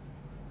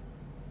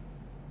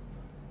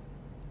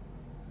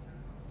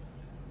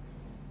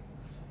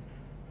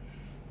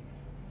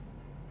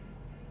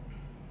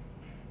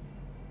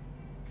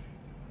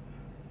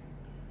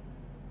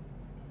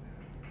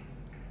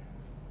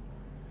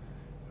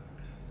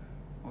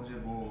 어제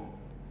뭐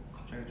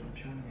갑자기 좀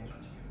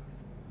피곤해가지고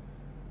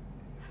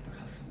후딱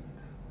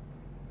잤습니다.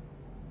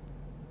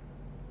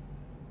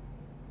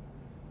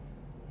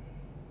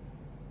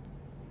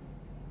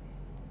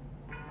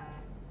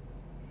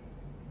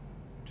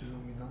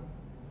 죄송합니다.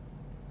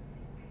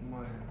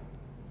 정말요.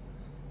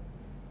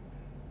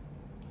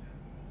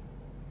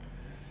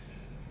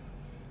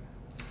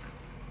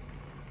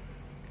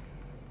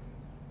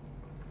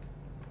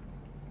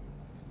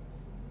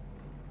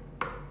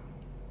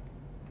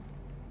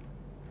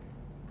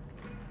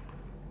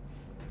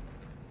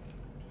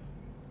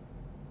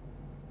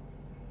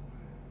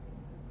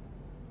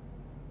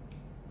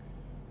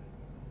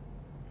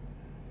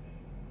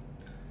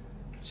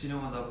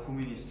 진영아, 나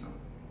고민 있어.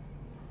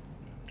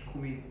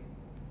 고민.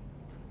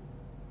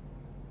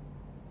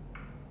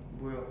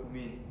 뭐야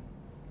고민?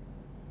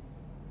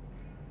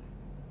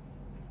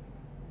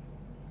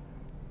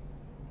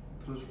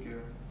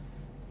 들어줄게요.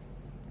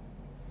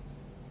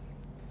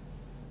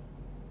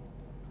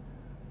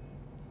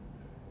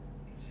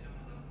 진영아,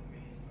 나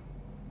고민 있어.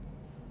 고민.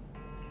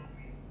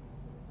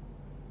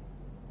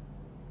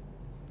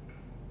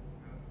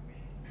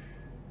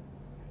 뭐야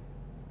고민?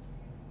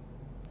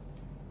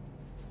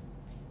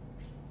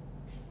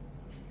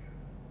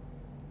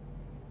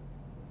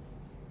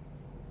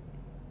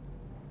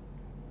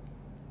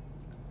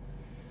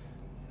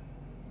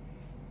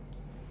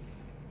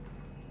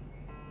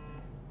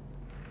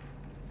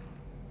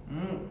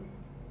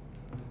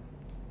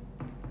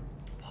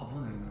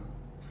 바보네 나.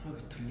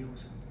 소리가 들리고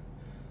있었네.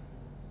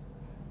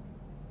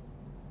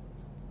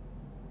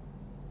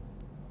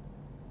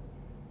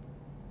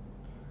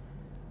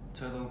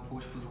 제가 너무 보고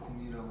싶어서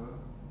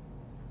고민이라고요?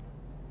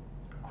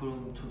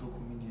 그럼 저도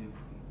고민이에요.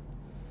 그게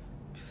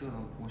피스가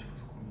너무 보고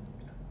싶어서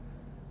고민입니다.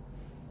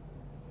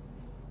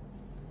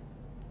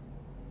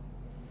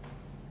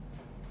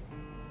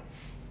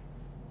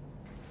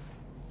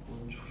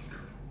 오른쪽인가?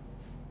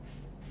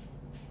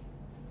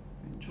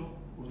 왼쪽?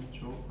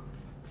 오른쪽?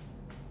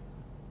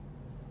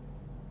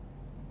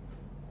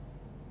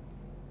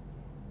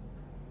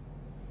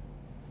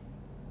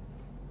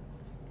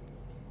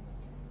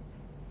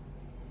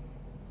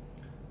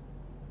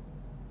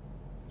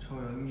 저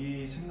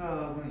연기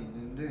생각은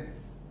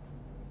있는데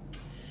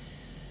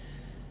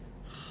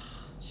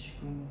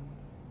지금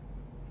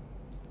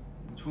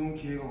좋은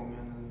기회가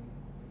오면은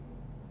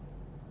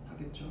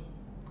하겠죠?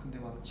 근데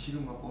막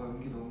지금 막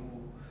연기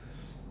너무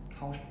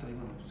하고 싶다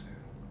이건 없어요.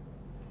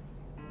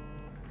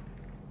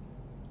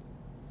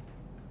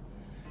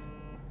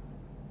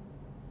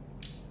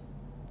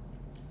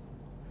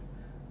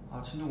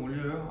 아 진동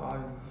올려요? 아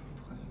이거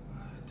어떡하지?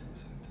 아 들고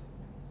있어야겠다.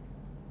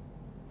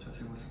 자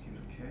들고 있을게요.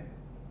 이렇게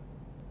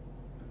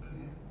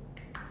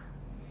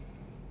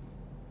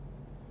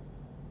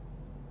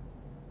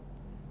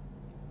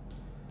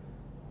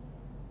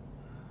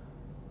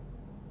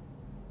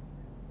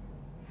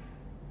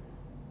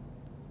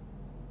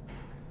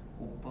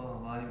오빠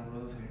많이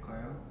울어도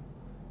될까요?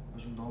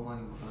 요즘 너무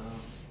많이 울어요.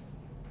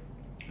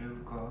 왜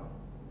울까?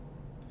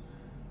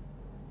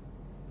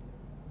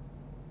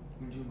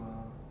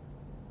 울지마.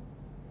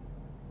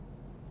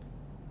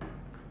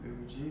 왜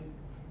울지?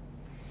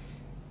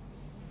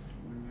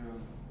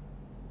 울면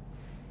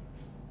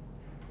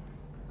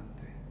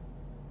안돼.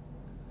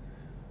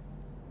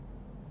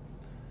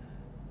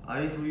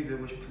 아이돌이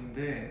되고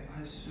싶은데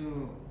할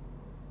수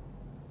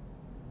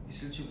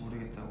있을지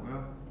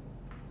모르겠다고요?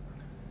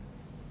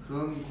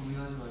 그런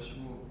고민하지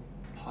마시고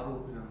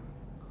바로 그냥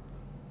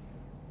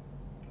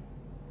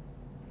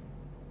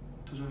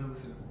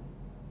도전해보세요.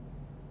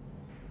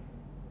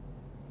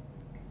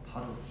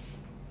 바로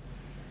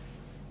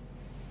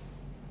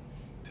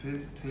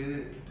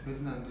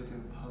되든 안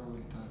되든 바로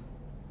일단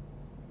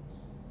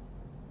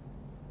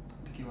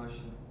느낌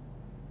아시죠?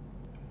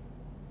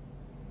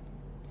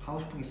 하고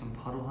싶은 게 있으면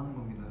바로 하는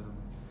겁니다 여러분.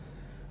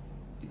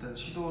 일단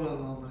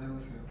시도라도 한번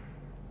해보세요.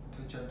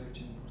 될지 안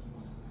될지는 모르는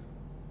거잖아요.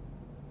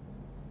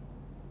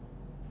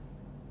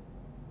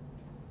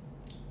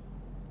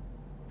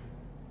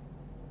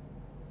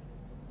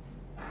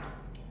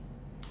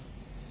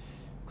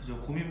 그저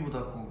고민보다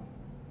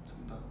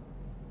정답.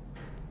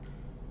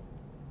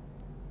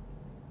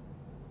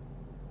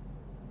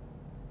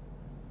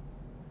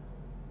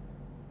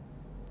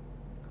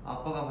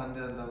 아빠가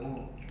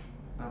반대한다고?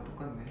 나랑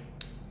똑같네.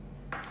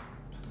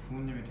 저도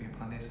부모님이 되게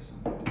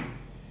반대했었는데.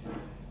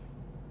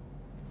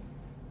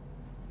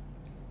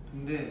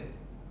 근데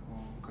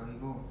그러니까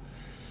이거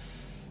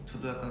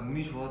저도 약간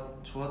운이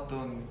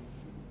좋았던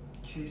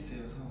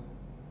케이스여서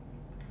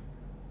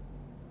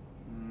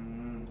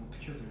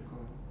어떻게 해야 될까?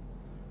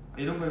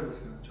 이런 거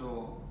해보세요.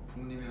 저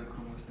부모님이랑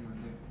그런 거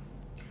했었는데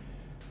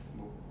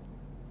뭐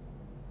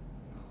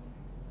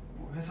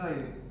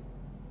회사에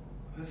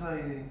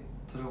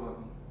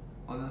들어가기,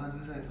 어느 한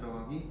회사에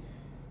들어가기,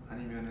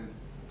 아니면은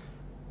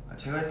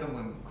제가 했던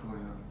건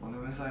그거예요. 어느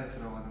회사에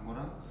들어가는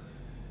거랑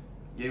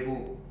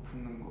예고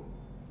붙는 거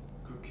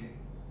그렇게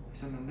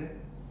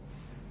했었는데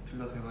둘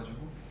다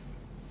돼가지고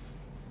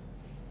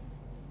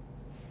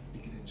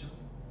이렇게 됐죠.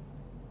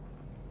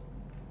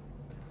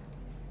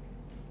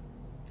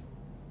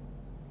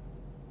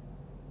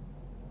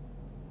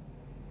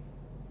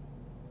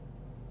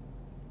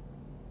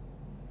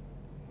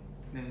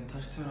 네,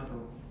 다시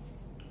태어나도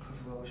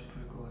가수가 하고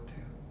싶을 것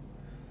같아요.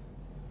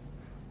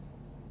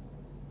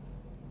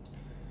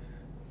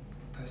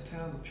 다시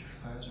태어나도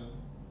픽스 봐야죠.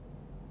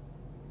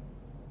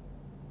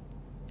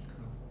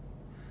 그럼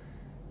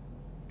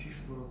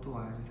픽스 보러 또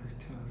와야지. 다시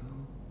태어나서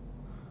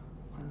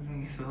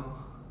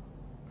환생해서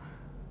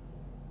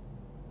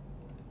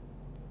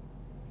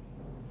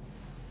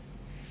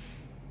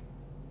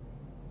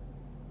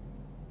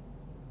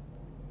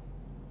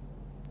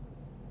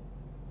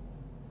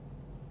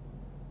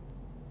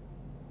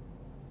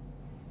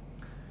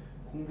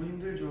공부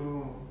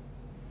힘들죠.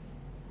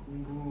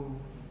 공부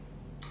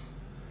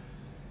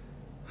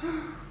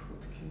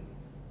어떻게?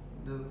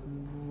 내가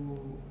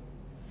공부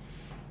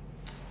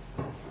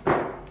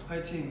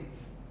화이팅.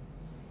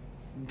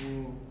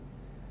 공부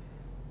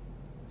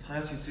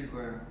잘할 수 있을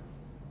거예요.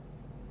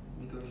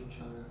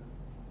 믿어주십시오.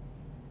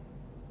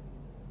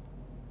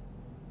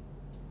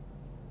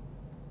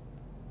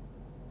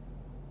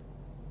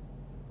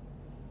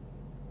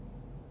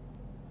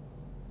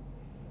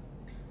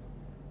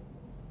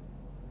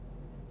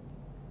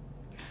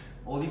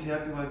 어디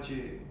대학교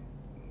갈지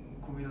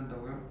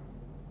고민한다고요?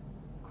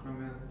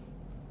 그러면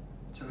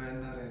제가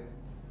옛날에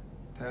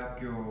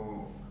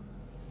대학교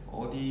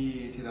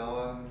어디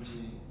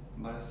나왔는지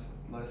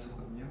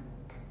말했었거든요.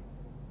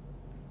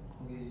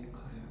 거기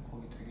가세요.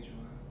 거기 되게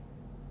좋아요.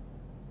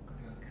 그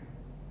대학교.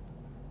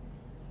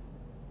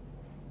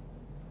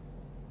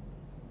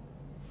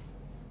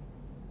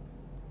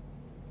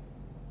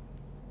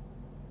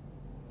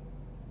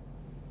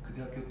 그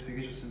대학교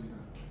되게 좋습니다.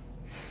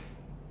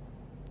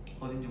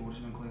 어딘지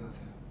모르시면 거기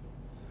가세요.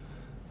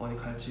 어디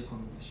갈지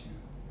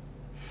고민되시면.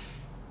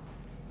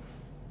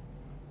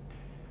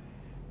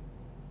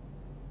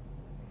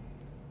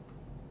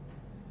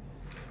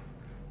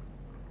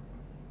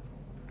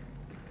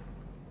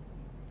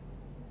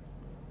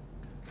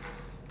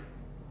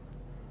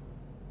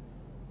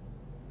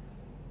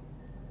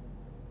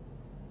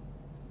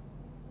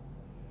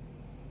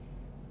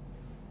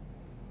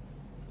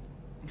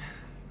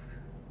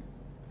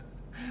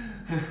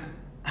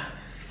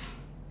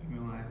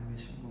 유명한 알고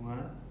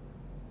계시구만.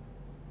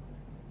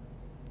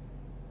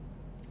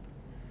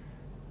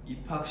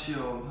 입학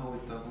시험 하고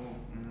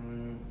있다고.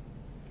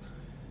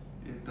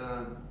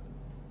 일단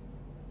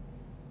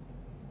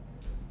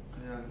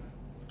그냥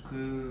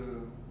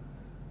그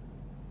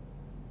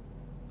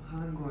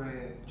하는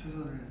거에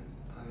최선을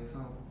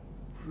다해서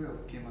후회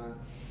없게만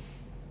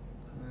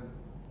하면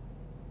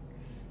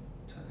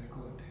잘 될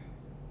것 같아요.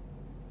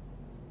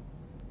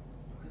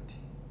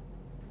 화이팅.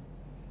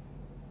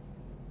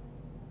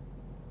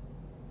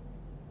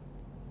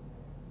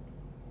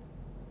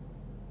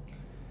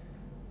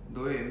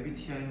 너의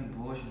MBTI는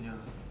무엇이냐?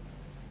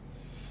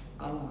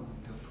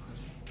 까먹었는데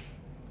어떡하지?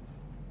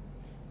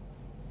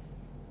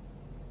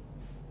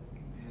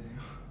 미안해요.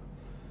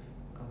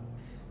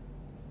 까먹었어.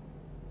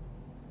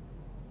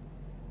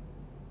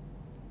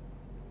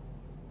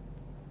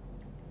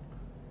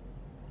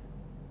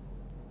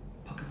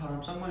 밖에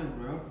바람 짱 많이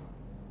불어요?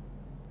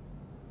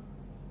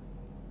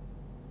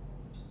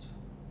 진짜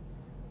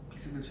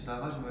픽스들 진짜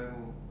나가지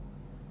말고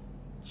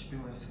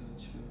집에만 있어요.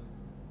 집에만.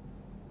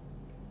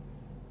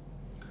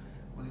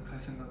 어디 갈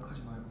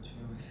생각하지 말고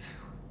집에만 있으세요.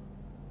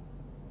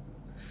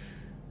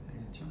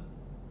 알겠죠?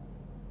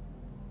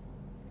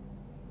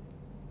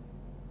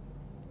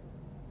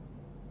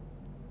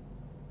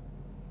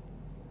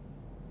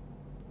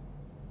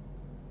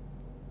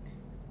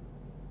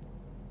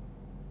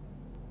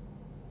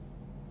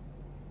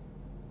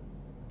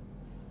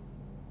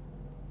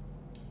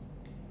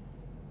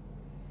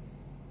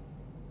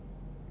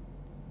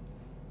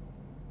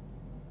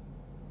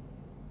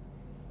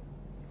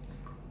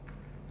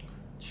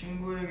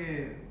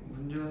 친구에게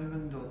문제가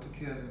생겼는데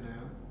어떻게 해야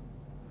되나요?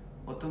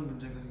 어떤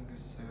문제가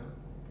생겼어요?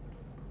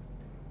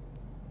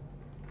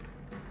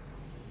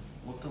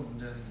 어떤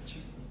문제가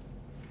생겼지?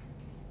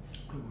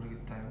 그걸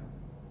모르겠다요.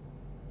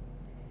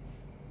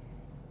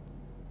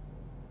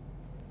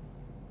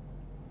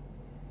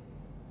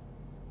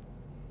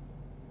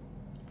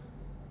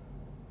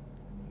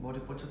 머리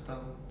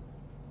뻗쳤다고.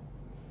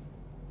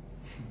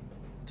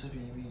 어차피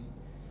이미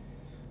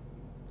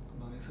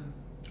그래서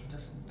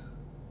괜찮습니다.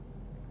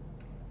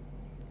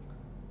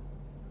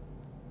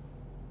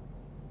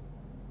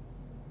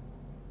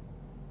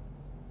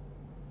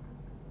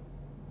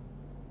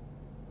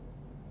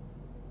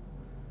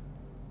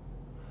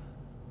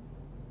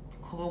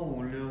 커버곡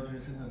올려줄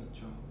생각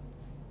있죠?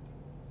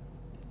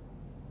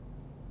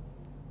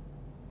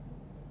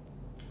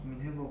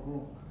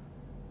 고민해보고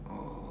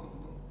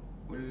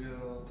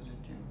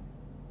올려드릴게요.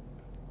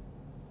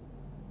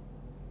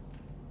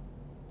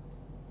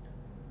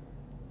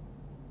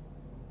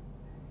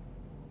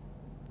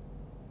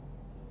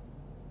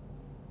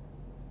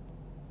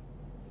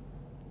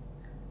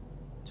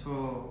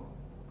 저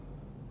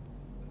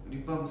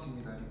립밤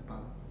씁니다.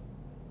 립밤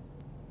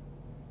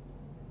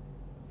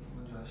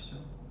뭔지 아시죠?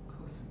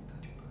 그거 씁니다.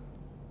 립밤.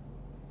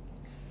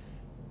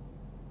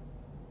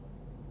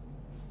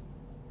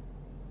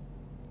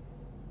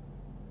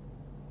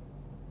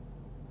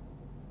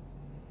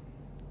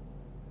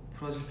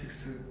 브라질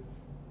픽스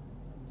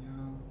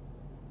안녕.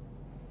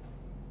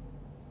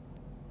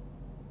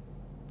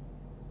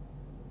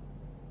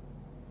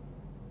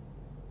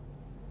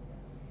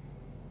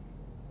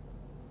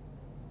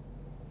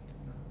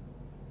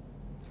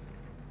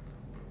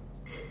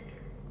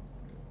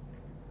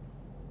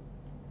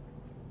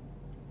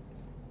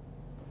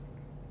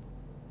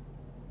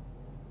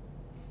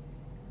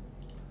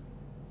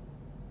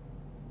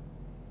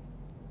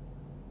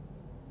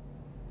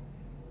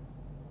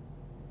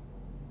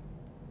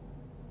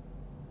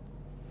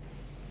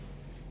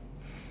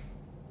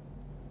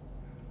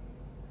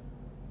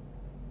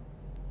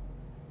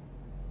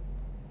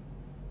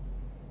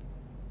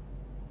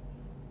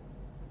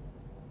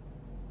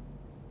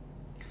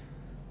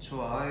 저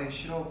아예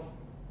실업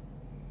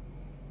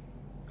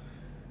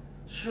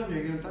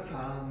얘기는 딱히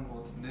안 하는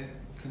것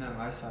같은데 그냥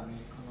아이스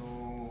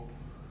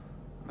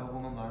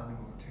아메리카노라고만 말하는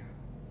것 같아요.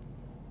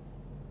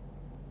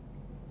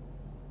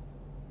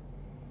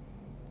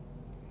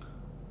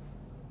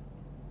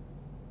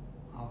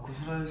 아,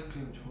 구슬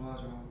아이스크림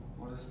좋아하죠.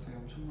 어렸을 때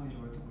엄청 많이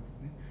좋아했던 것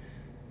같은데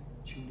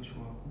지금도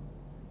좋아하고.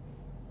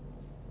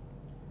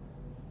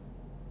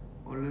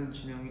 얼른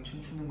진영이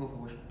춤추는 거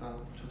보고 싶다.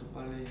 저도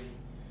빨리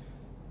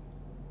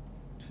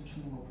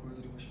춤추는 거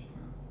보여드리고 싶어요.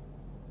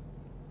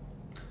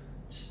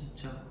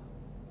 진짜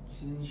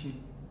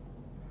진심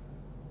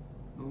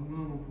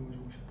너무너무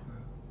보여주고 싶어요.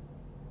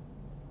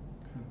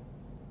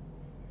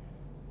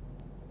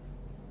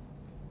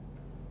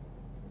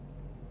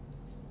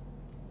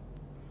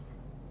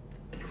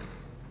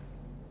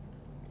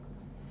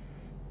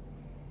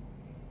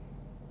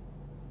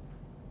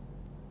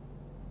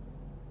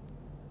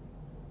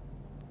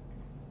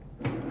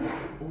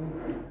 오,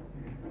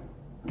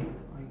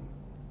 아이고.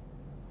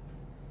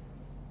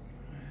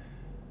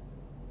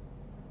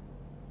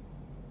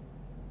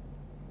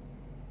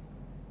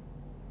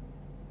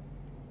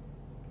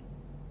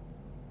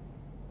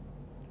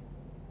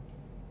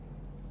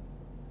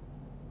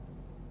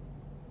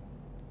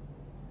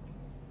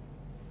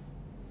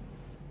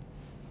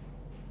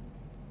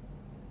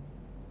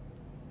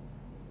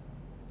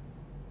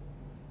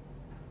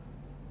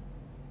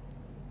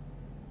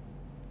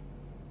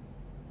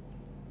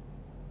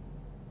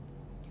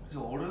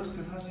 그래서 어렸을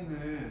때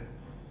사진을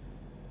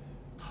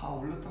다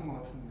올렸던 것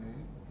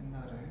같은데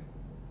옛날에.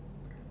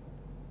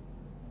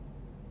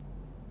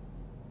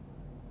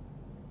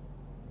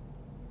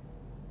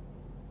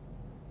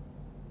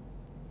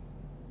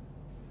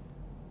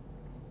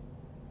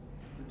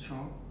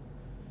 그쵸?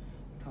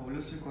 다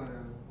올렸을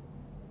거예요.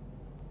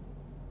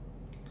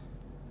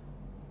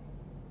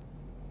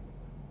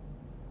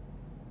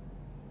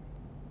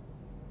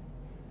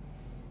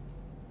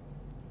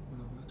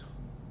 뭐라고요?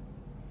 잠깐만.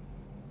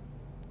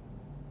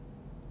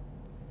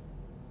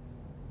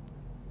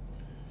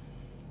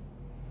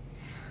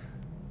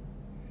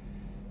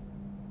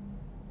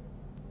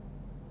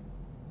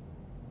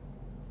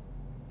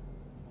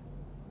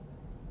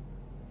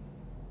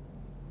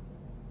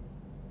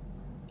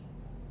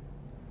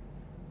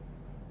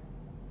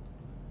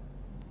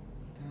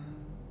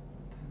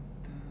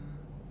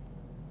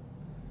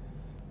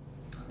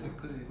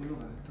 댓글을 이걸로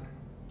가야겠다.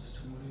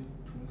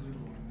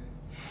 정수리가 왔네.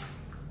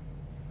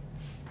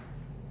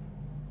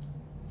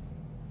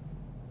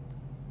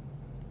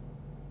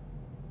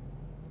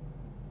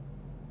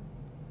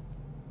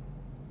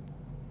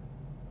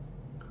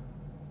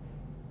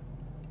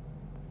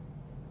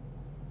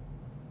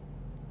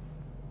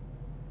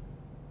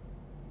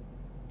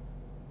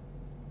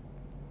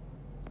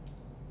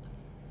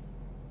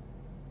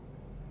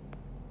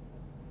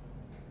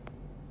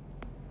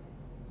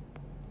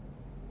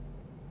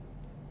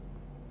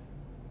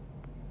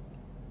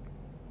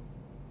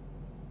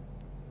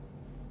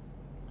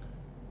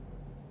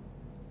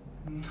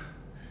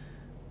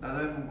 나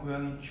닮은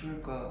고양이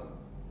키울까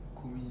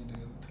고민이래.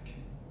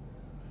 어떡해.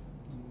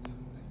 너무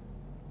귀엽네.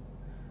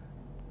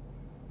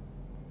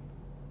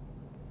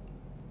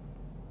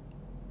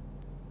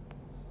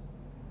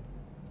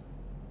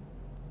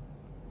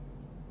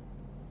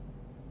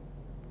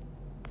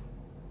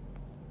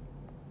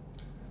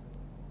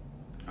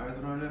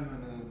 아이돌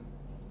하려면은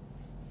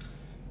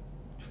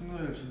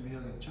춤노래를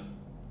준비해야겠죠?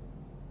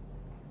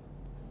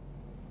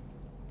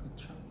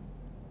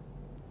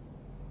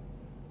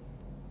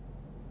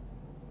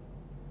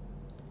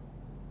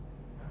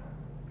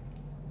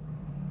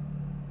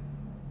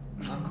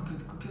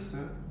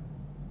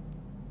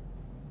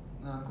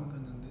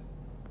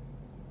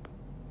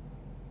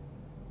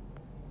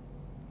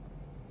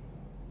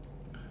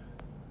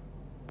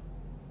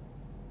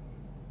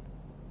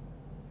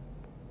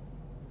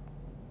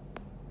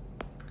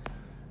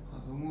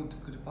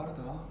 진짜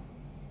빠르다.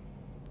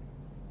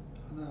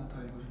 하나하나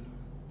다 읽어주려면.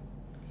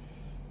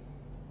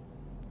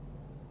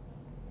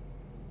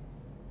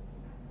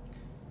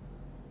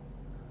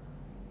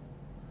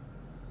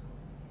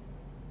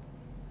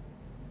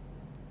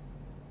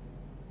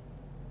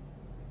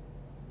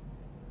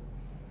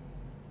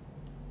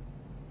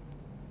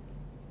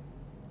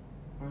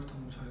 어렸을 때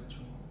너무 잘했죠.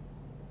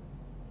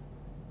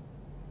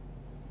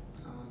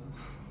 아마도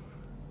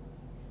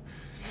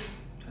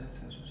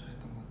잘했어요. 좀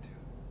잘했던 것 같아요.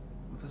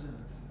 못하진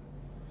않았어요.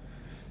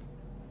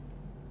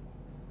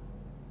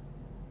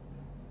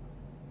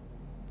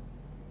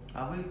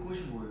 악의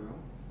꽃이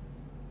뭐예요?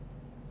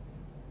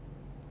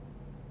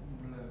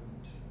 몰라요.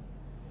 뭔지.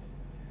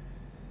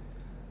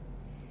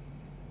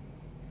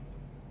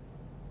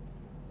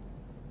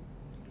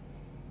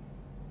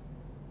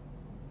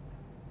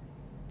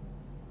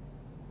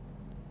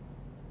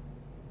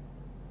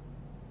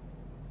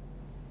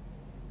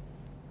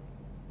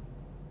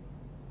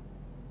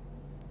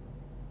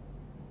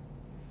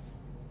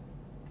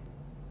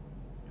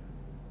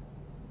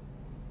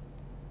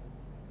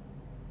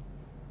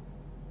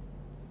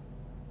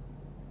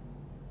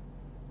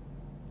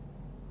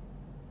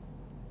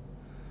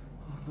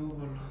 너무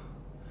빨라.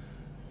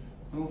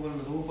 너무 빨라.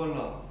 너무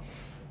빨라.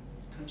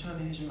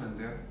 천천히 해주면 안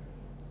돼요?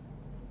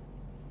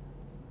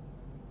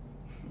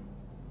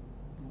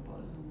 너무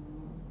빠르잖아.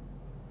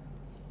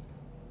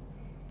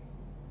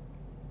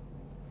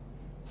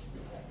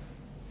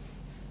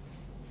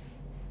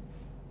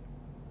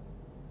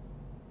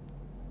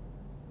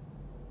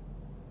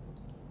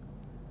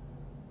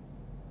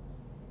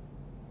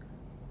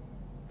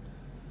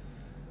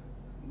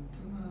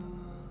 누나.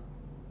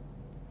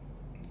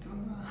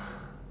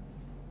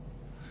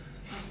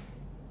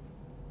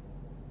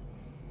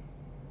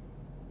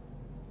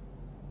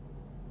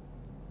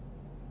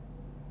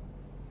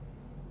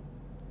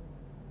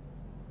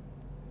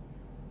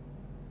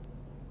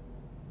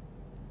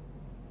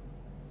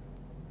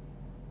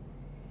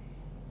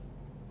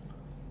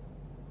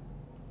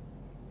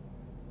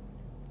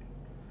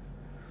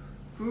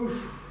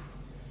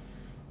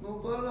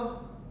 너무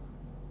빨라.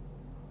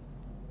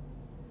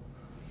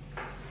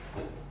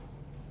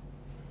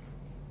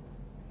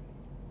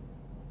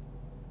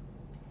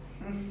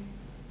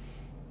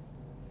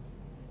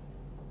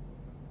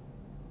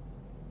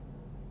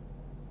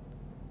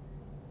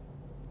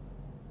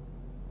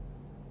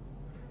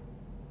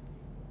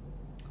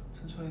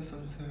 천천히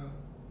써주세요.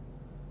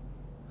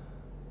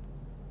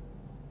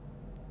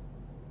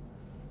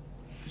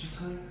 퓨즈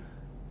타임?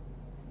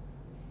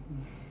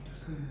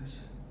 퓨즈 타임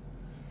해야지.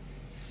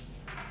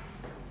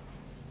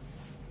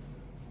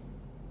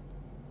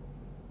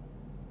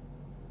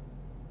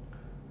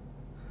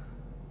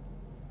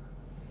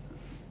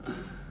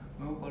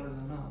 너무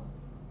빠르잖아.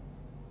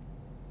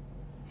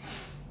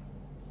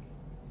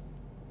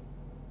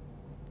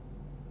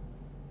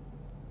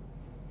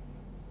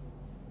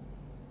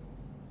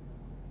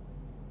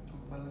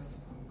 너무 빨랐어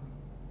방금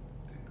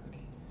댓글이.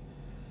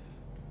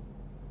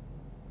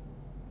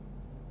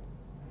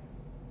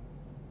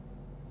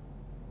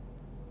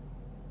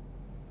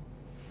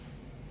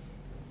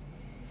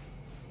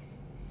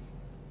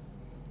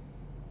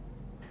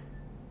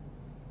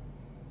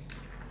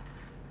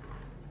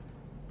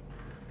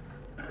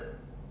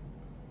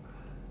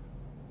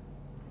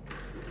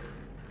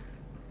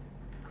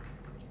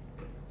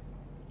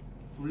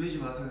 놀리지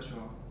마세요.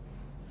 저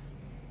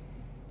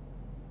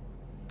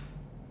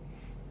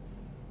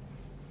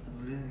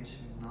놀리는 게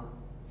재밌나?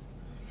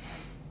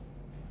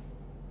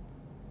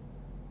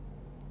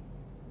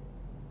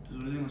 저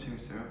놀리는 거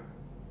재밌어요?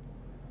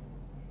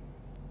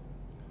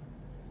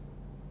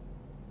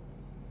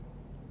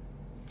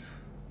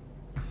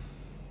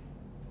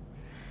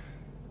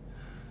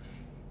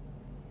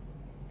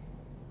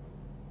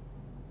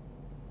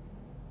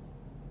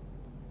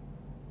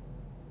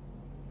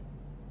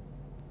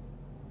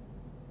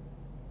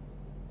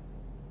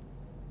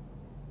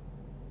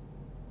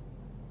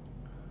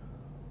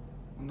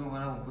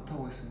 운동을 하고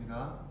못하고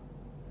있습니다.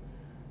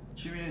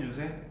 취미는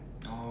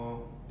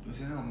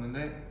요새는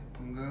없는데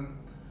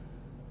방금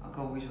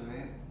아까 오기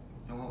전에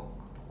영어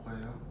볼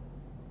거예요.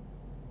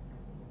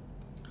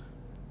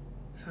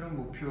 새로운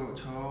목표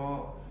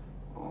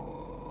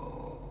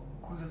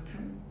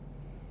콘서트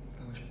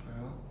하고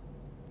싶어요.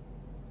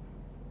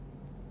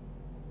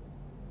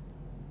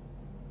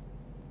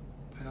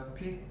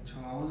 베라픽 저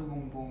아모드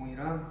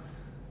봉봉이랑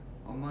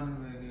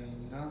엄마는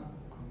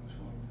외계인이랑 그런 거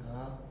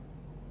좋아합니다.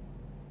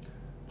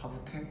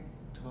 바보탱?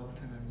 저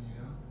바보탱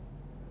아니에요.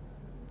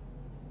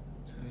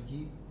 저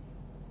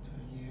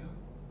얘기예요?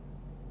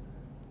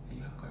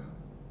 얘기할까요?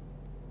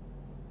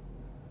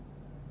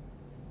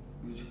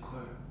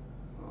 뮤지컬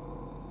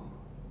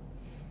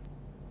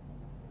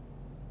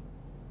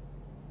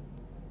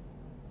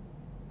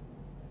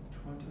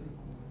좋아할 때도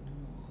있고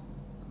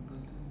안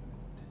좋아할 때도 있는 것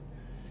같아.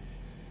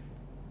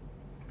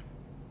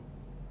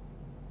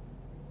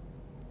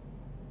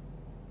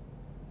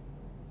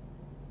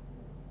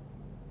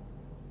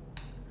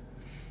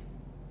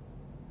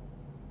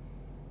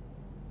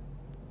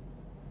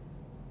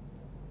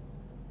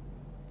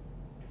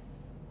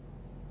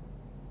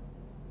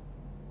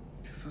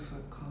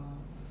 엑소셀카.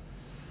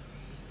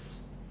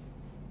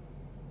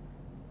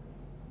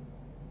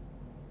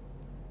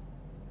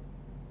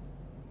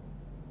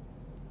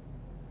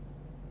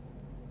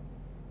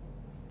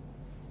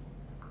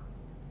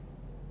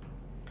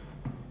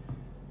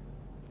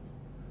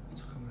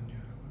 잠깐만요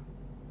여러분,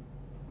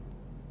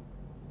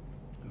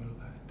 이걸로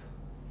봐야겠다.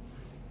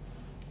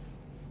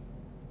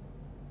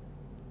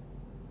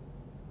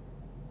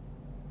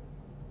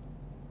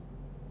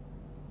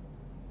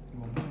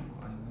 이거 멈추는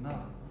거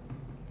아니구나.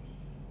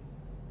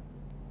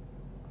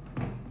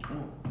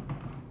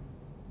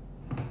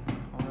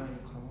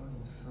 아이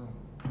가만히 있어.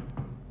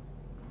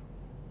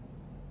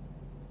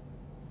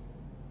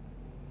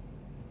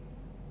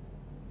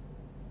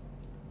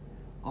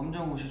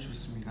 검정 옷이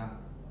좋습니다.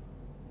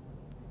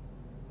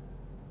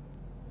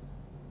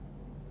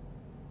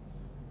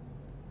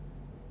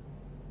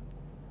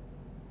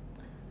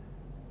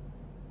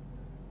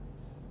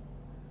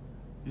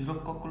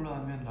 유럽 거꾸로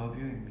하면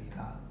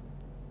러뷰입니다.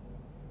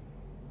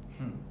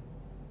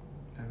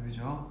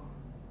 러뷰죠?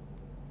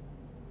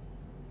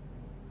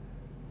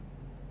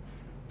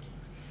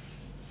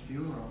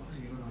 일어나라고 하지,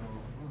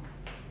 일어나라고.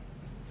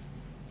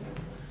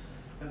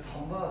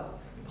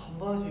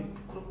 반바지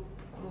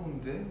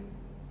부끄러운데?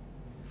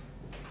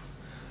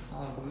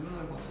 아, 뭐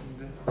일어날 것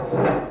같은데?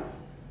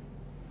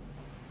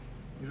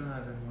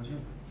 일어나야 되는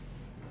거지?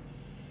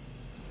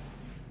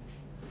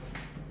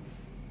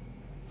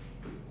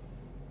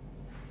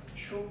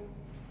 쇼?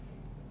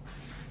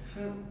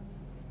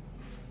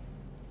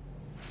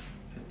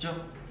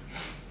 됐죠?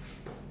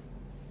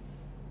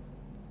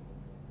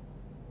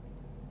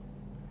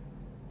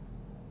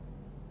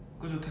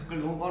 그죠? 댓글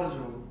너무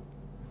빠르죠?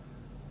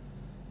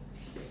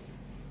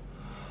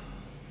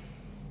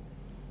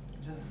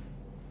 괜찮아요.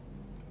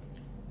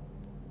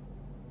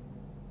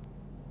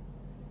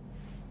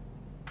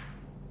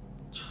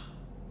 차.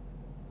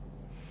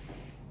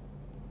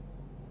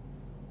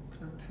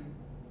 크나트.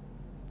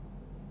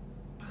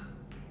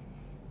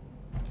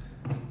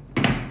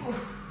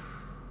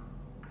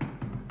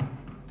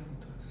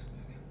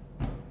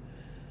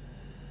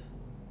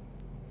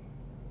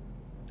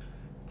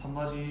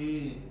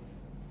 반바지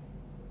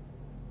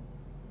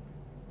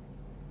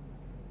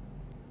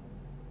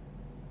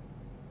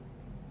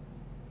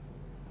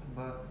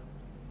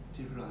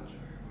별로 안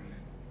좋아해요 원래.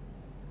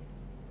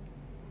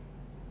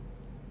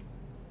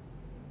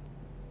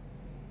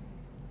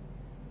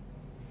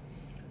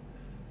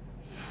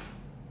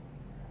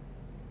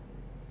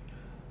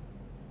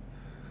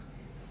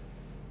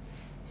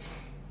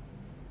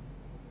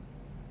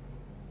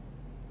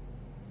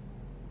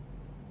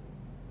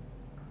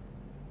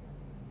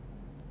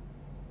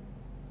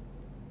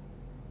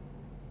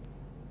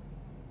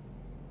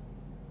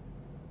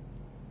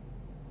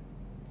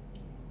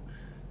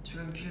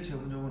 최근 키를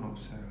재본 적은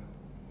없어요.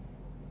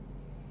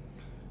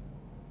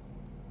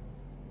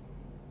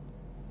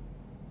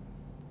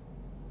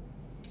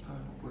 아,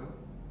 이거 뭐야?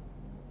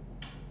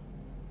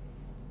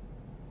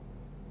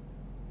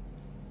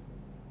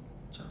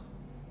 자,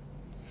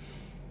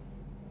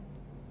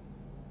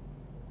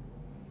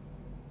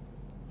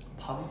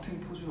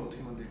 바보탱 포즈를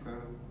어떻게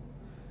만들까요?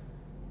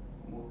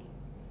 뭐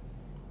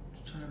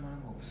추천할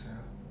만한 거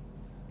없어요?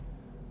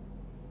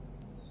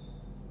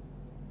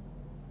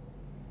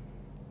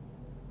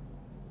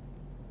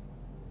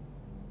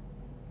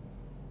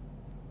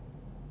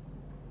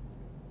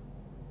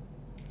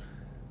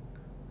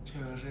 제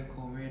요새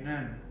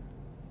고민은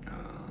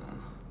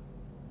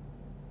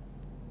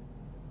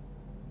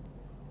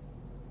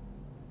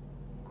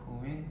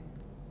고민?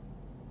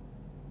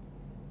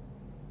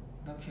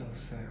 딱히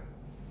없어요.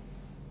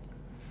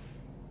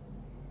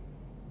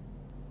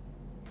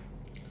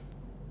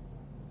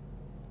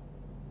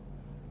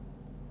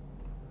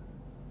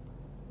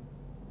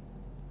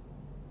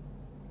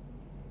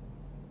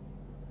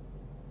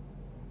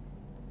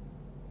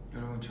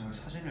 여러분, 제가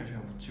사진을 잘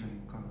못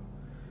찍으니까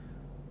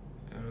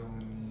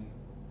여러분이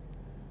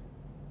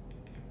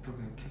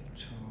예쁘게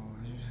캡처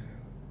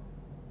해주세요.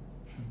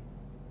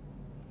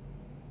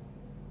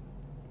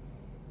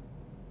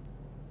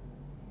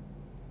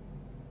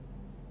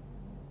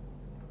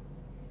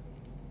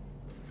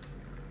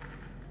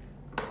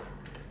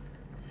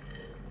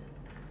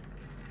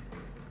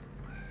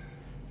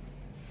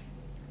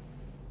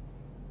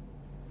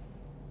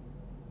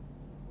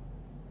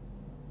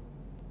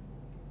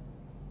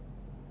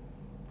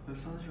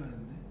 벌써 1시간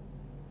했네?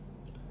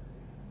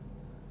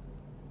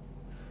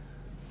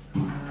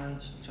 아이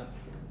진짜.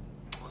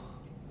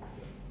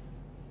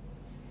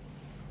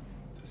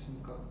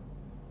 됐습니까?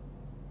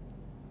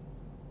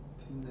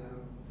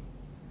 됐나요?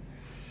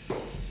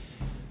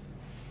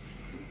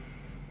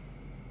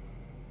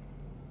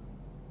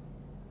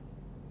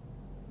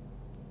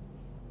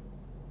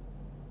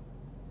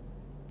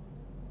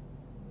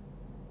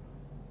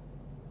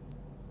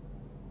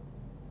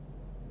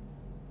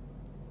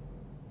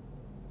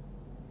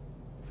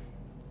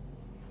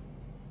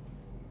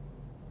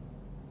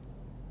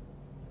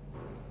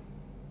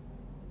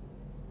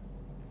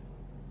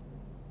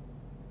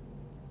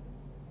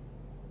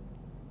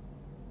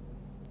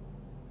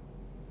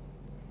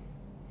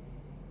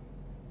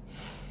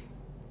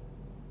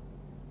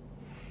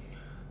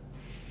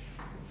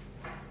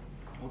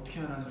 어떻게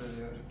안아줘야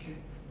돼요? 이렇게?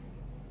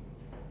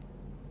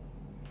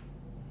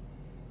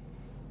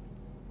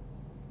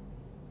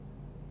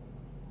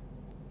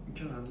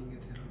 이렇게 하면 안긴 게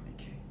되나?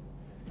 이렇게?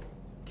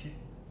 이렇게?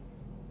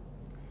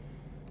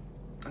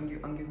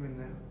 안기고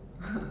있나요?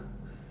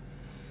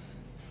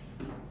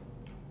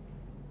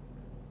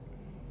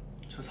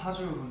 저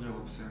사주 본 적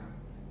없어요.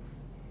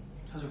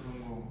 사주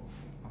그런 거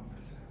안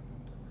봤어요.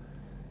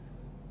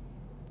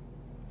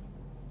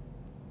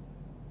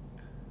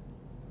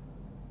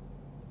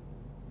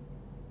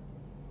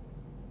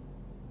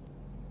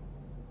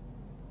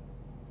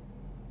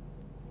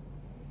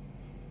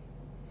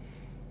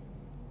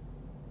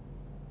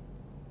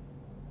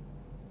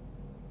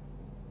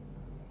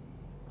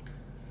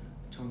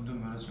 저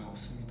운전면허증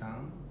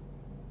없습니다.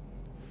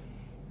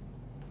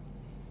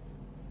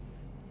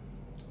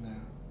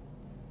 네.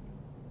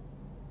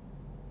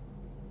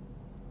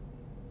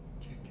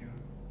 이렇게 할게요.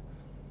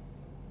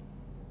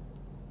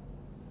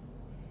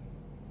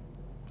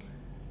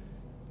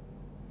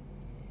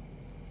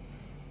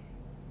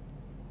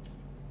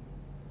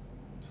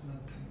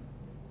 소나트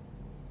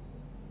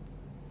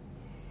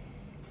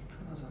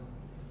편하잖아.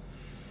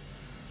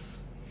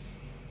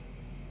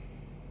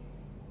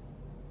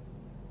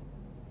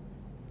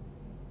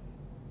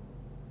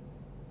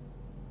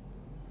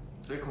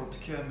 셀카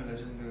어떻게 하면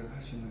레전드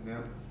할 수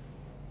있는데요?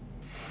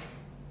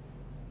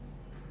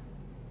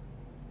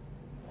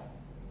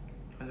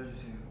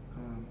 알려주세요.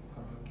 그러면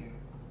바로 할게요.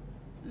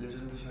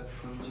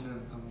 레전드샷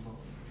던지는 방법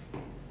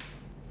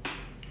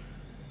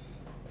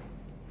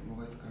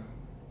뭐가 있을까요?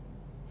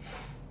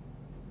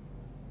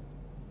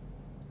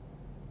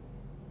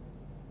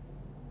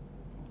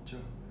 없죠?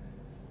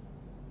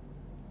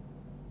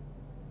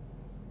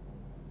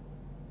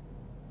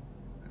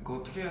 그거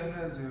어떻게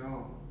해야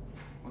돼요?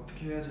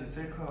 어떻게 해야지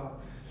셀카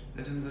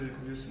레전드를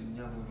걸릴 수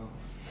있냐고요?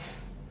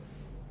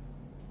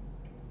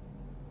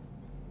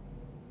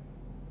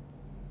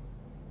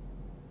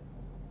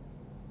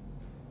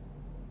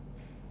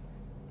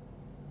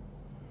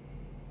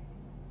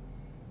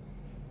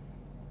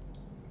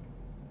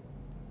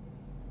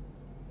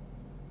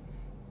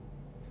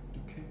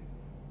 이렇게?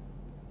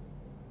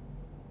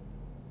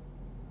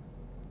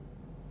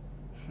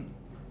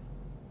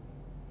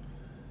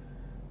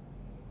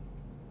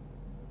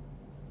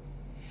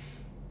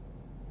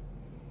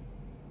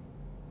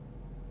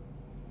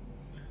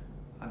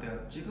 아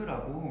내가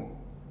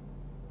찍으라고?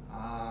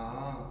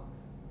 아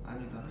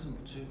아니 나 사진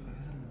못 찍을까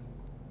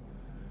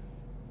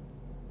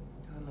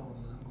해달라고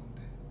난 한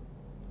건데.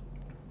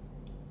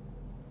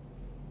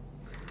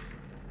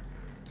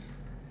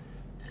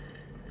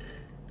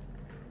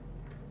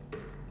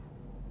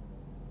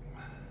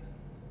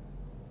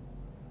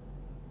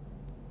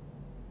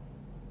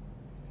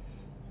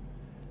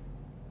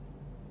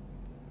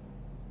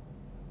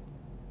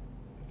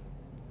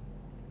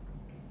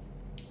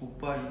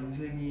 오빠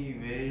인생이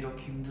왜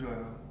이렇게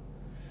힘들어요?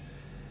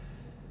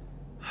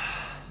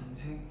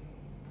 인생이란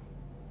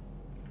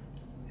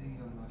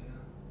말이야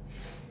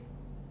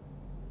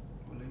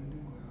원래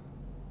힘든 거야.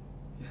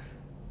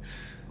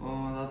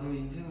 나도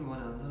인생을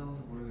많이 안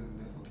살아봐서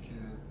모르겠는데 어떻게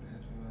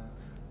해줘야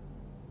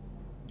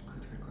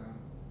그게 될까요?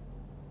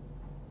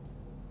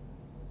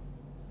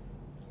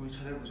 우리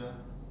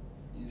잘해보자.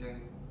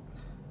 인생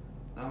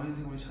남은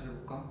인생 우리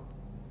잘해볼까?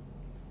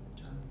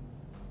 짠.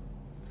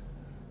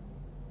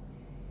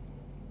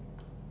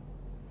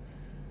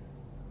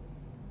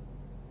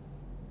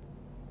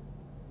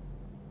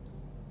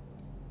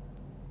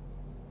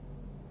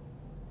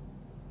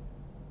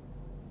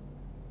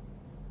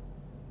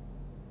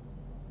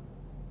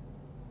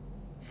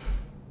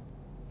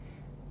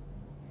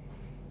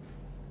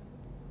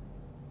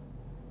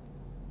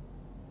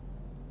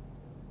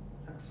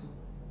 약속.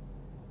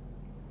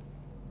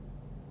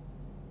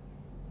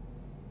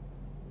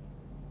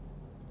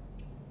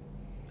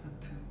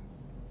 하트.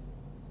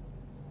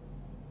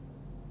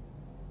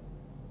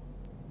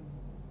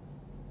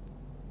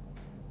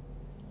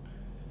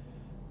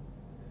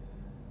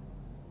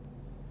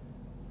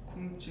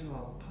 콩찌가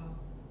아파?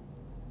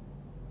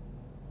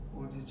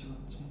 어디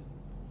찍었지?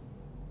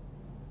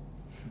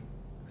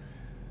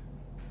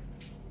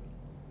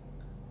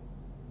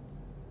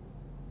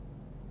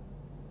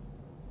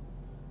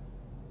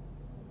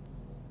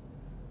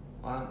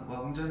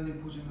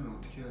 왕자님 포즈는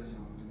어떻게 해야지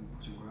왕자님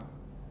포즈인 거야?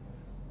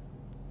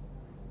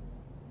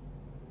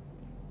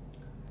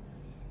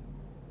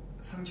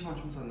 상체만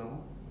좀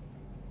달라고?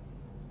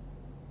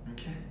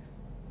 이렇게?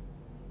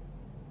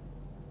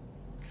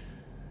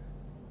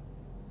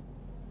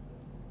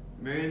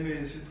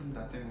 매일매일 슬픈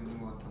나 때문에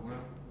웃는 것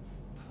같다고요?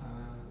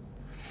 다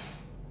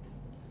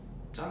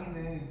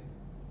짱이네.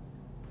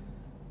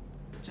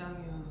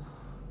 짱이야.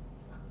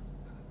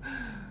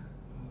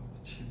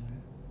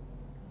 미치겠네.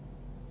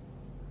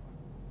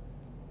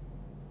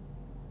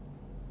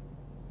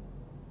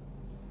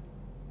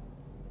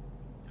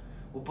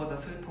 오빠 나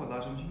슬퍼. 나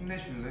좀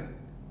힘내줄래?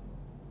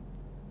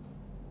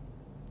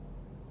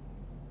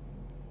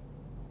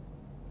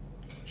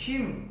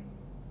 힘!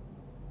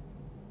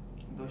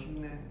 너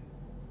힘내.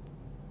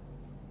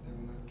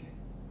 내가 할게.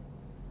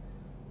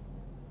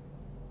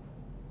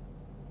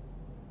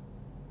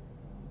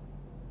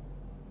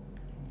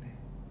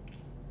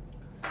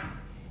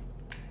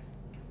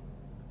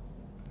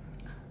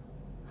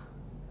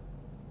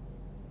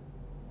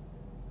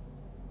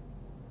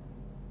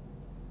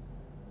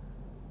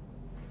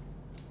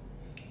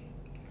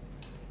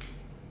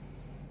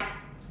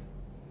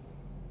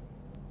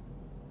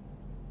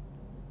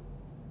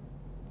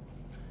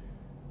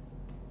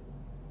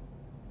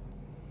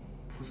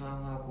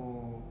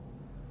 사랑하고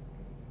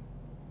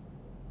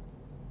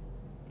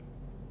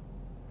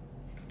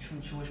춤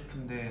추고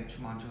싶은데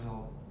춤 안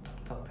춰서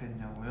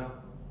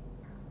답답했냐고요?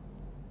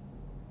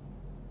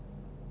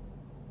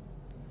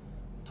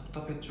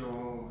 답답했죠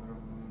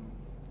여러분.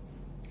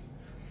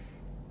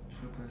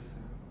 죽을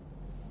뻔했어요.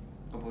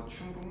 뭐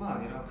춤뿐만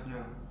아니라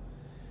그냥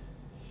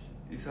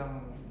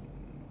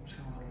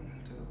일상생활을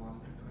할 때도 많이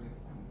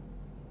불편했고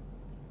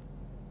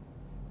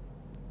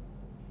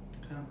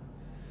그냥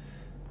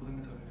모든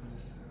게 다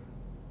불편했어요.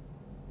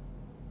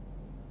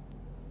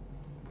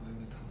 모든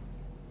게 다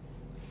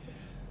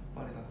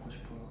빨리 낫고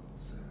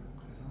싶었어요.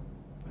 그래서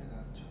빨리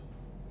나았죠.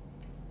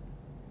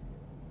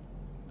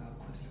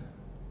 나았고 했어요.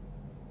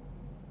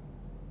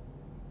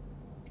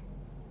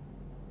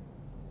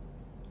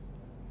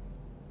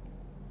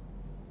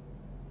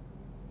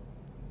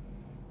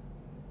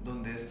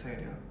 넌 내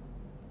스타일이야.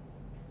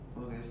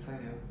 너도 내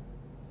스타일이야.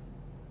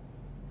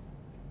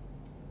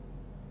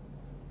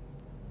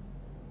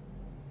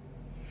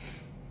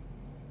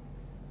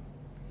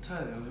 차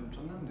요즘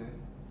쪘는데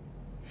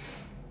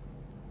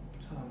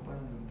잘 안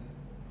빠졌는데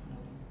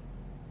하나도.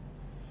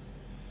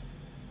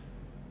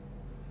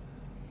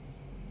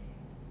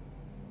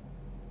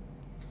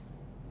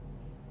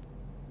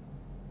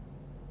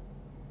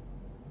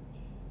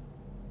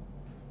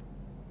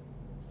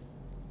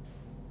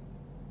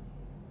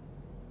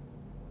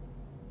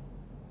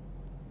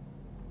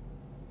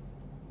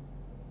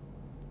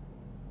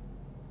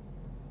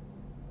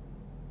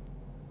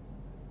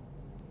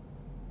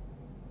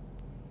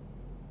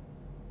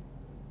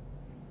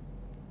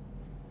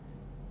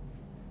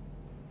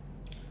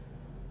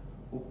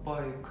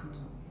 오빠의 큰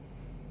손.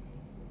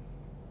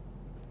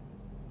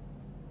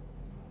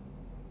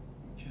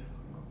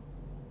 기억한가?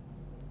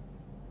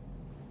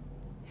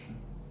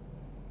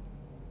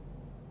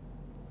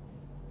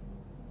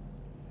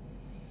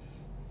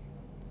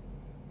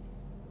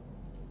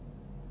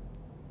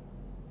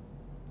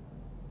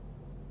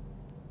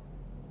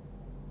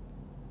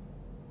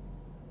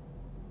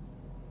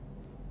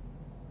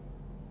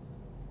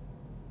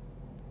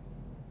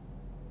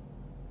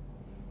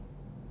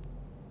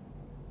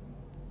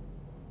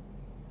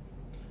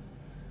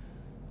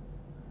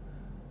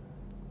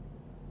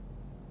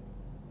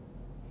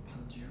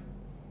 반지요?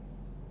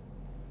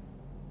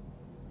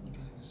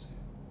 이렇게 생겼어요.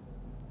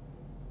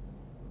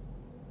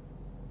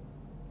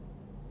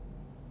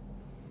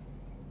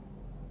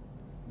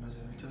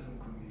 맞아요.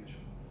 일자선금이에요.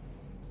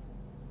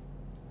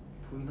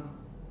 저 보이나?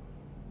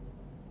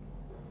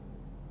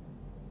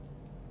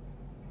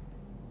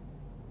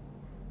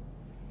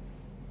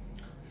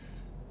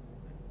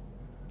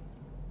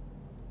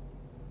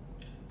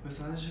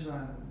 벌써 1시간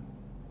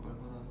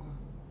얼마나 한 거야?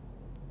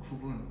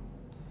 9분.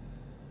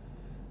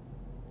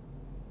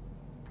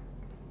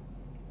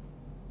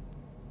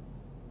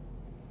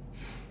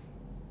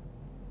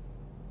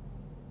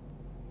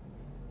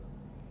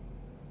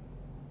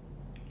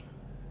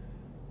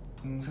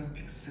 동생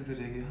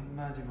픽스들에게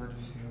한마디만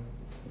주세요.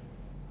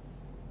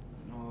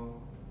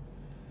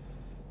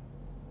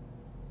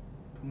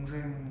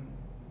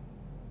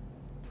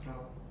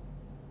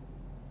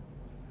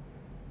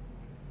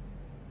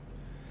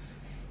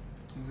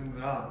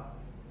 동생들아,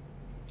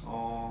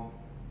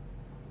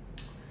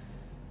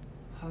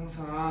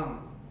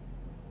 항상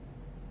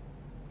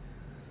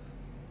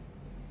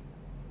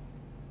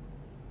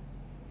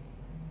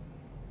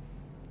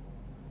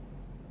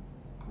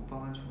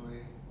오빠만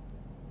좋아해.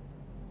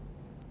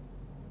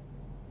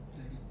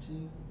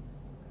 알겠지?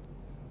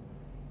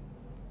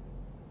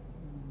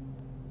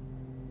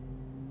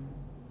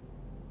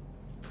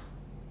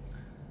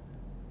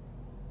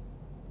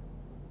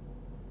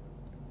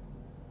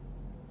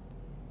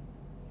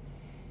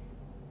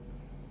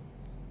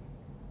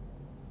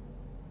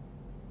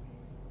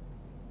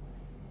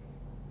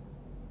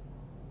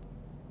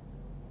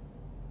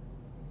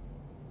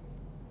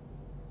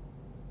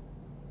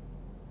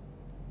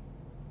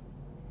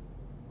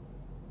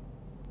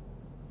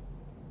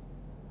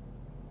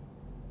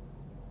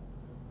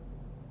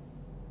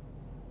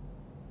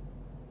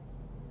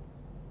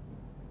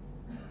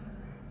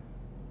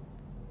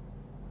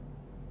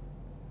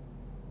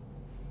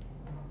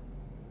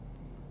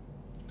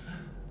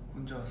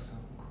 혼자 왔어.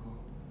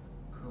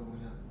 그거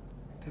뭐냐?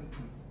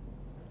 태풍.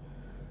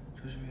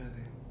 조심해야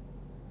돼.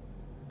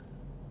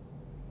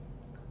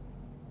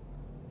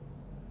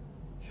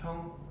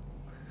 형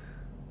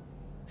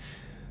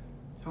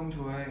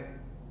좋아해.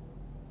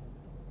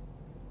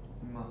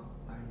 임마.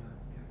 미안해.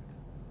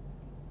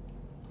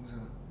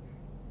 동생아.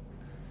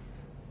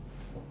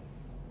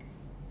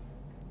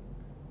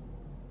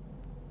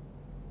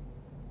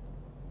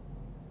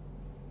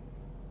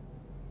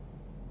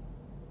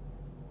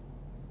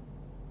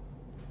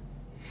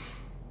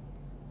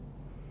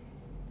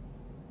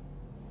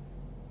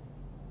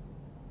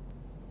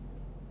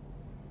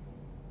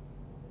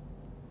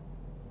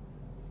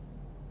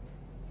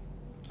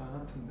 안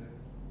아픈데.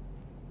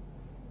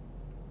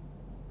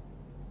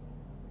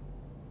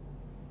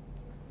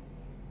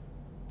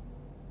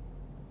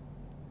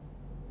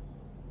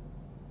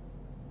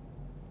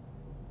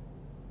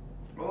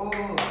 오!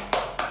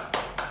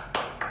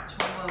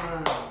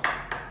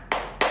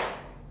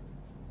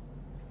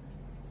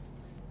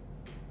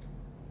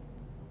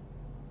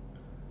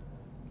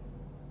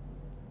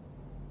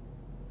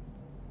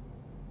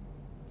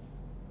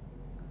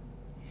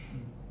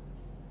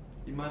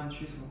 이만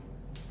취소.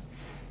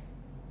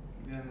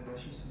 미안해, 나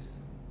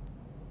실수했어.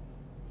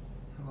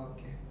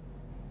 사과할게.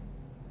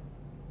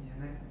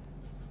 미안해.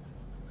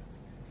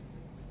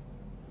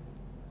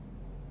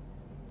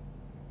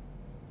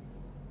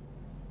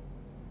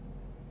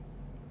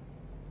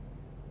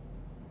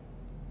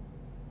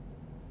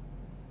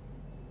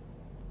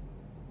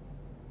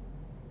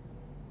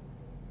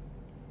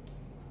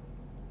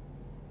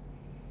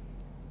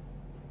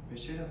 몇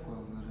시에 잘 거야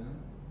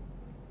오늘은?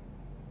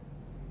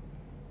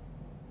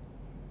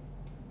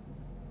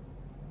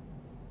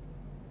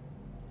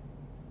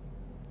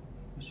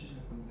 몇 시에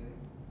잘 건데?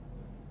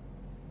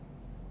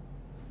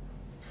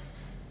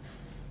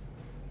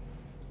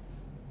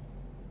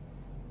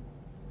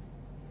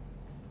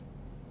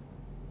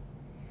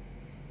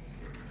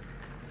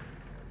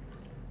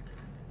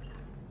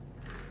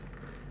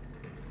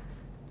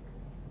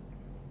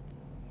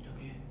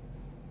 여기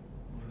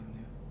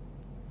모르겠네요.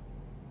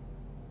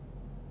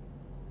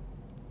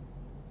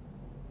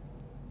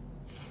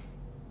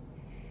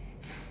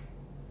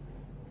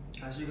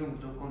 아직은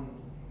무조건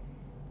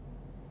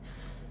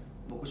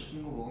먹고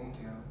싶은 거 먹으면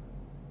돼요.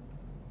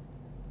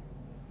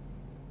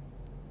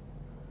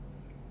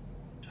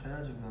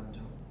 자야지 왜 안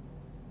자?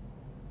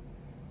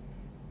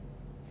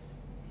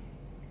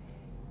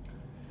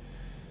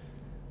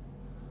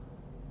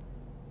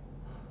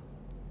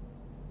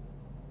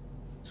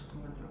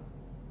 잠깐만요.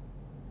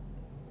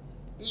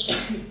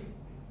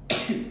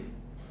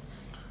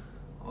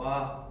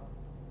 와.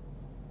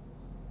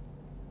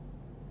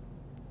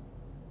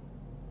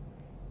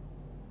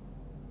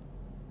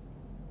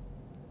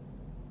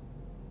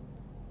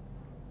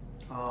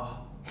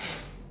 아.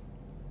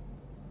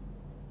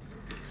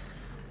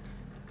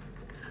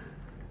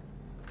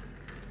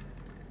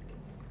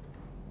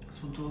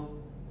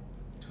 손톱.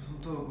 저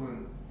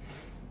손톱은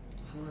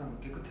항상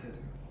깨끗해야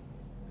돼요.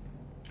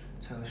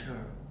 제가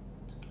싫어요.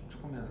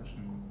 조금이라도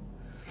긴 거.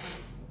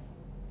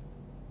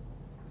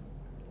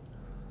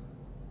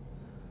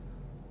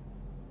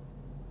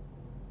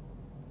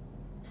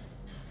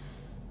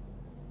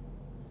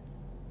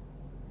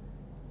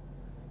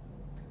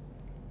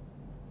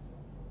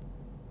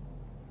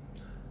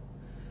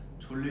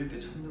 졸릴 때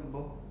참는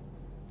법?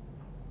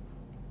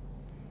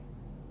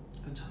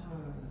 그냥 참아야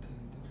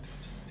되는데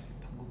어떻게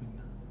방법이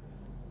있나?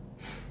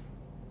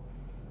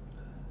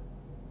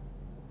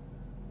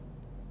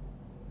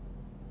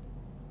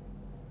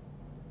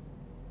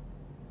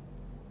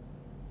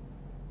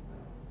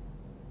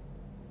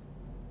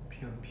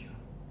 비염.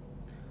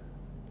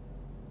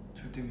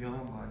 절대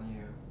위험한 거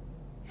아니에요.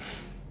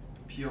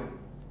 비염.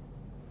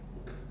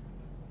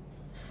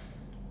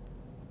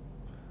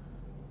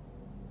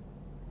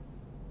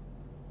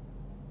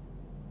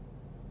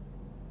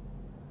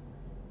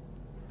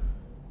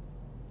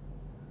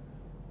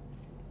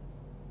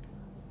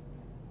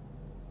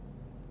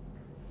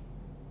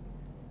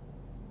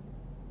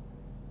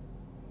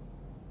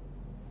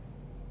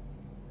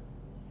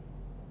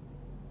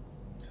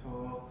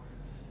 저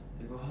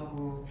이거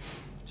하고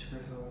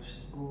집에서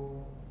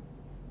씻고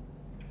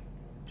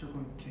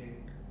조금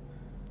이렇게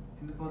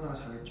핸드폰 하다가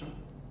자겠죠?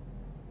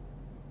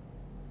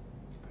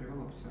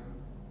 별건 없어요.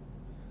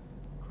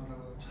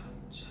 그러다가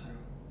자요.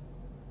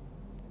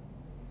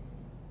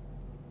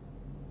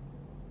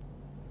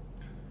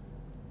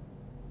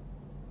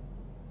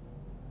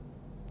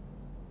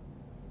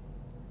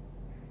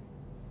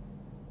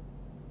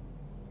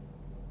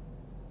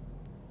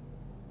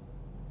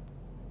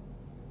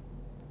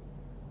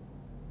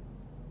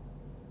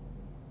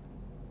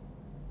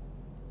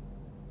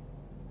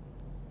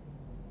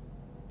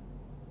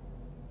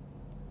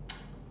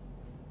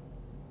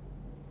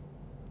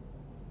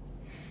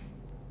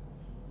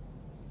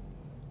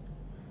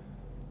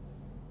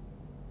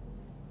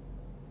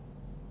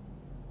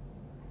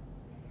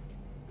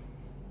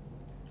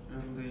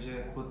 여러분들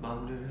이제 곧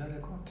마무리를 해야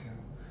될 것 같아요.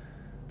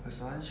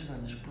 벌써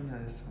 1시간 20분이나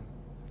됐어.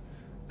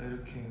 나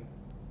이렇게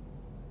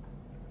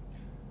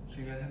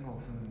길게 할 생각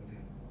없었는데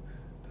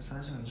벌써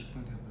 1시간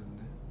 20분이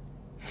돼버렸네.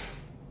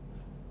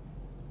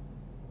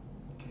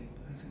 이렇게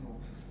할 생각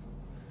없었어.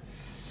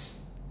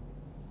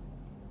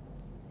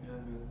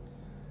 왜냐면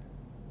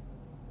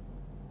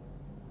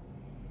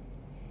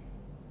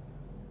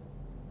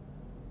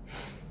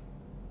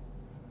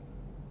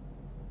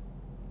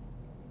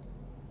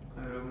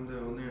여러분들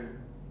오늘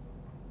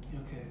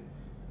이렇게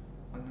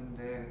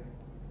왔는데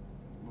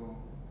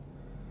뭐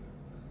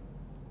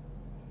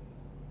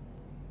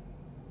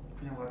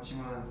그냥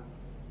왔지만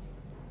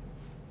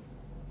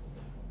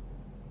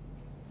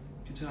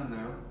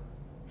괜찮았나요?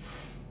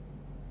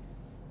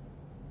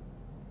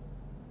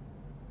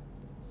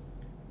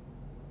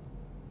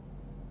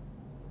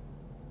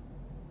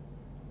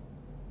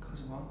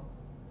 가지마.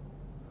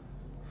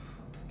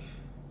 어떡해.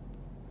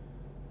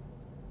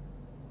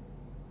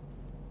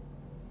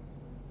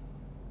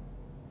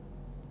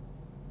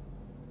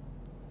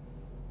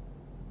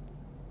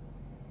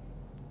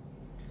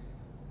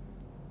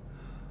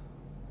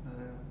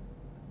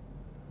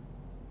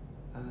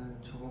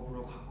 나는 저거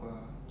보러 갈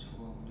거야.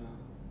 저거 뭐냐,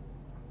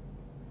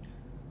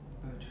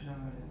 너의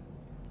초장을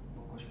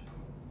먹고 싶어.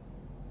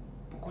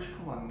 먹고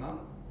싶어 맞나?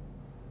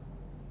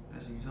 나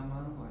지금 이상한 말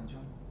하는 거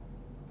아니죠?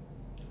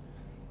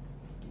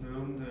 근데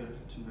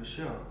여러분들 지금 몇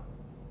시야?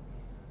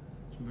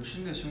 지금 몇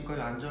시인데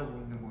지금까지 안 자고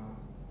있는 거야?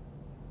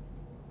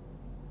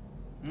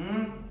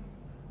 응?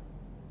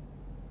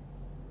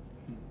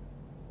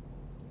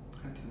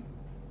 하여튼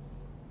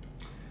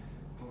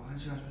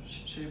 1시간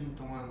 17분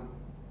동안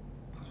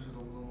봐줘서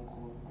너무너무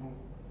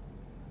고맙고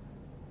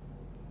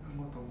한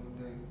것도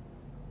없는데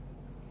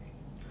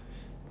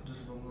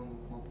봐줘서 너무너무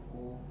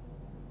고맙고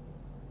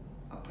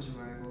아프지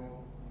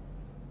말고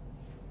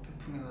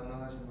태풍에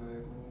날아가지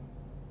말고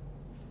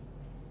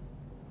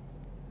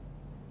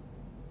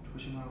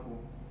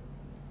조심하고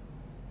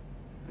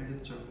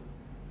알겠죠?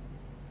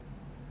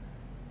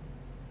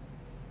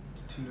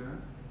 들려요?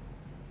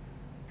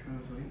 비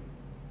오는 소리?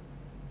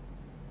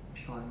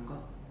 비가 아닌가?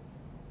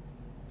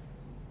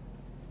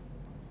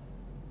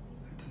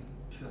 하여튼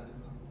비가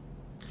아닌가?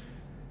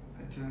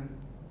 하여튼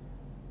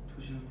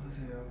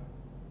조심하세요.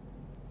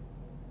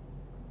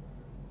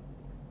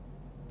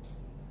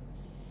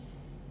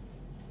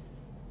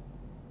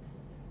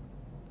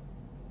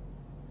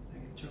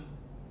 알겠죠?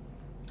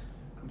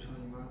 그럼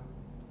저는 이만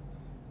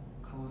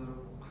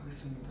가보도록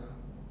하겠습니다.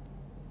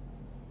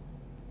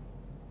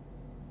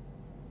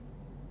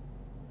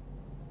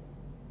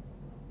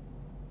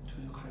 저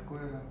이제 갈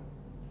거예요.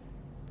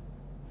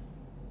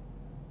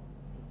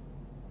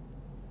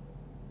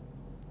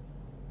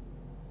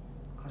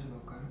 가지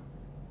말까요?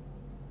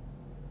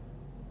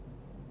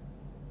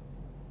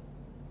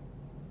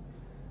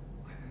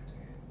 가야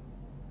돼.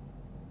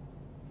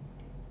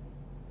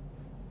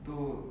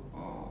 또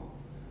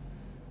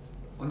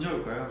언제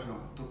올까요?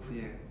 저 또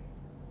V에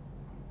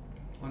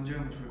언제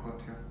오면 좋을 것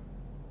같아요?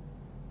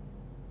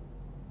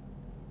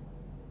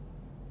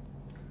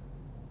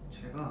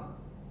 제가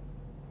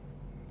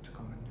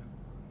잠깐만요.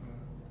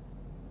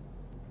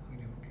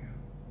 확인해 볼게요.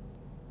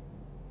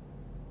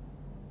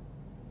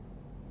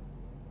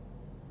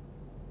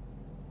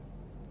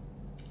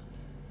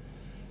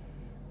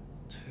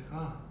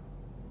 제가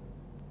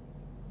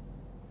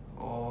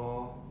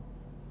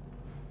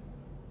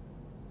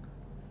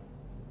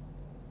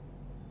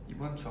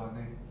이번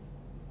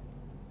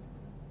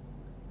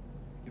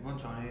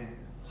주 안에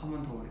한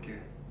번 더 올게요.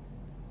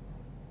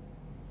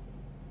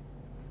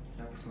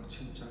 약속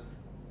진짜.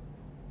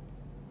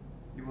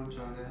 이번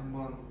주 안에 한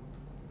번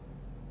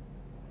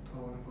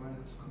더 오는 걸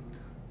약속합니다.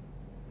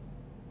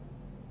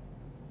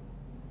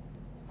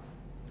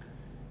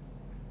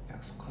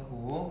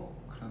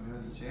 약속하고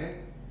그러면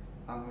이제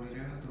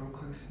마무리를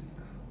하도록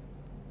하겠습니다.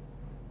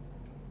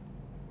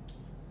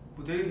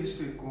 뭐 내일 될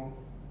수도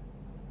있고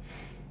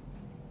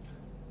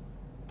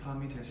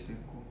다음이 될 수도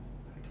있고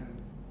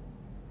하여튼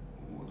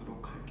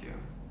오도록 할게요.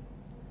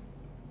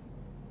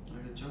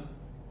 알겠죠?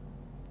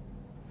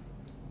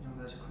 안녕,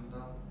 나 이제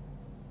간다.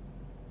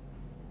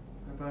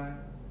 바이바이.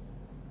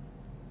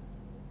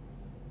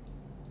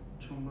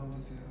 좋은 밤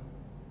되세요.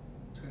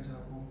 잘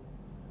자고.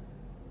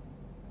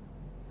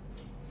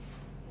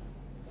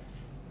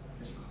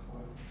 이제 갈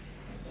거야.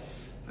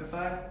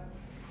 바이바이.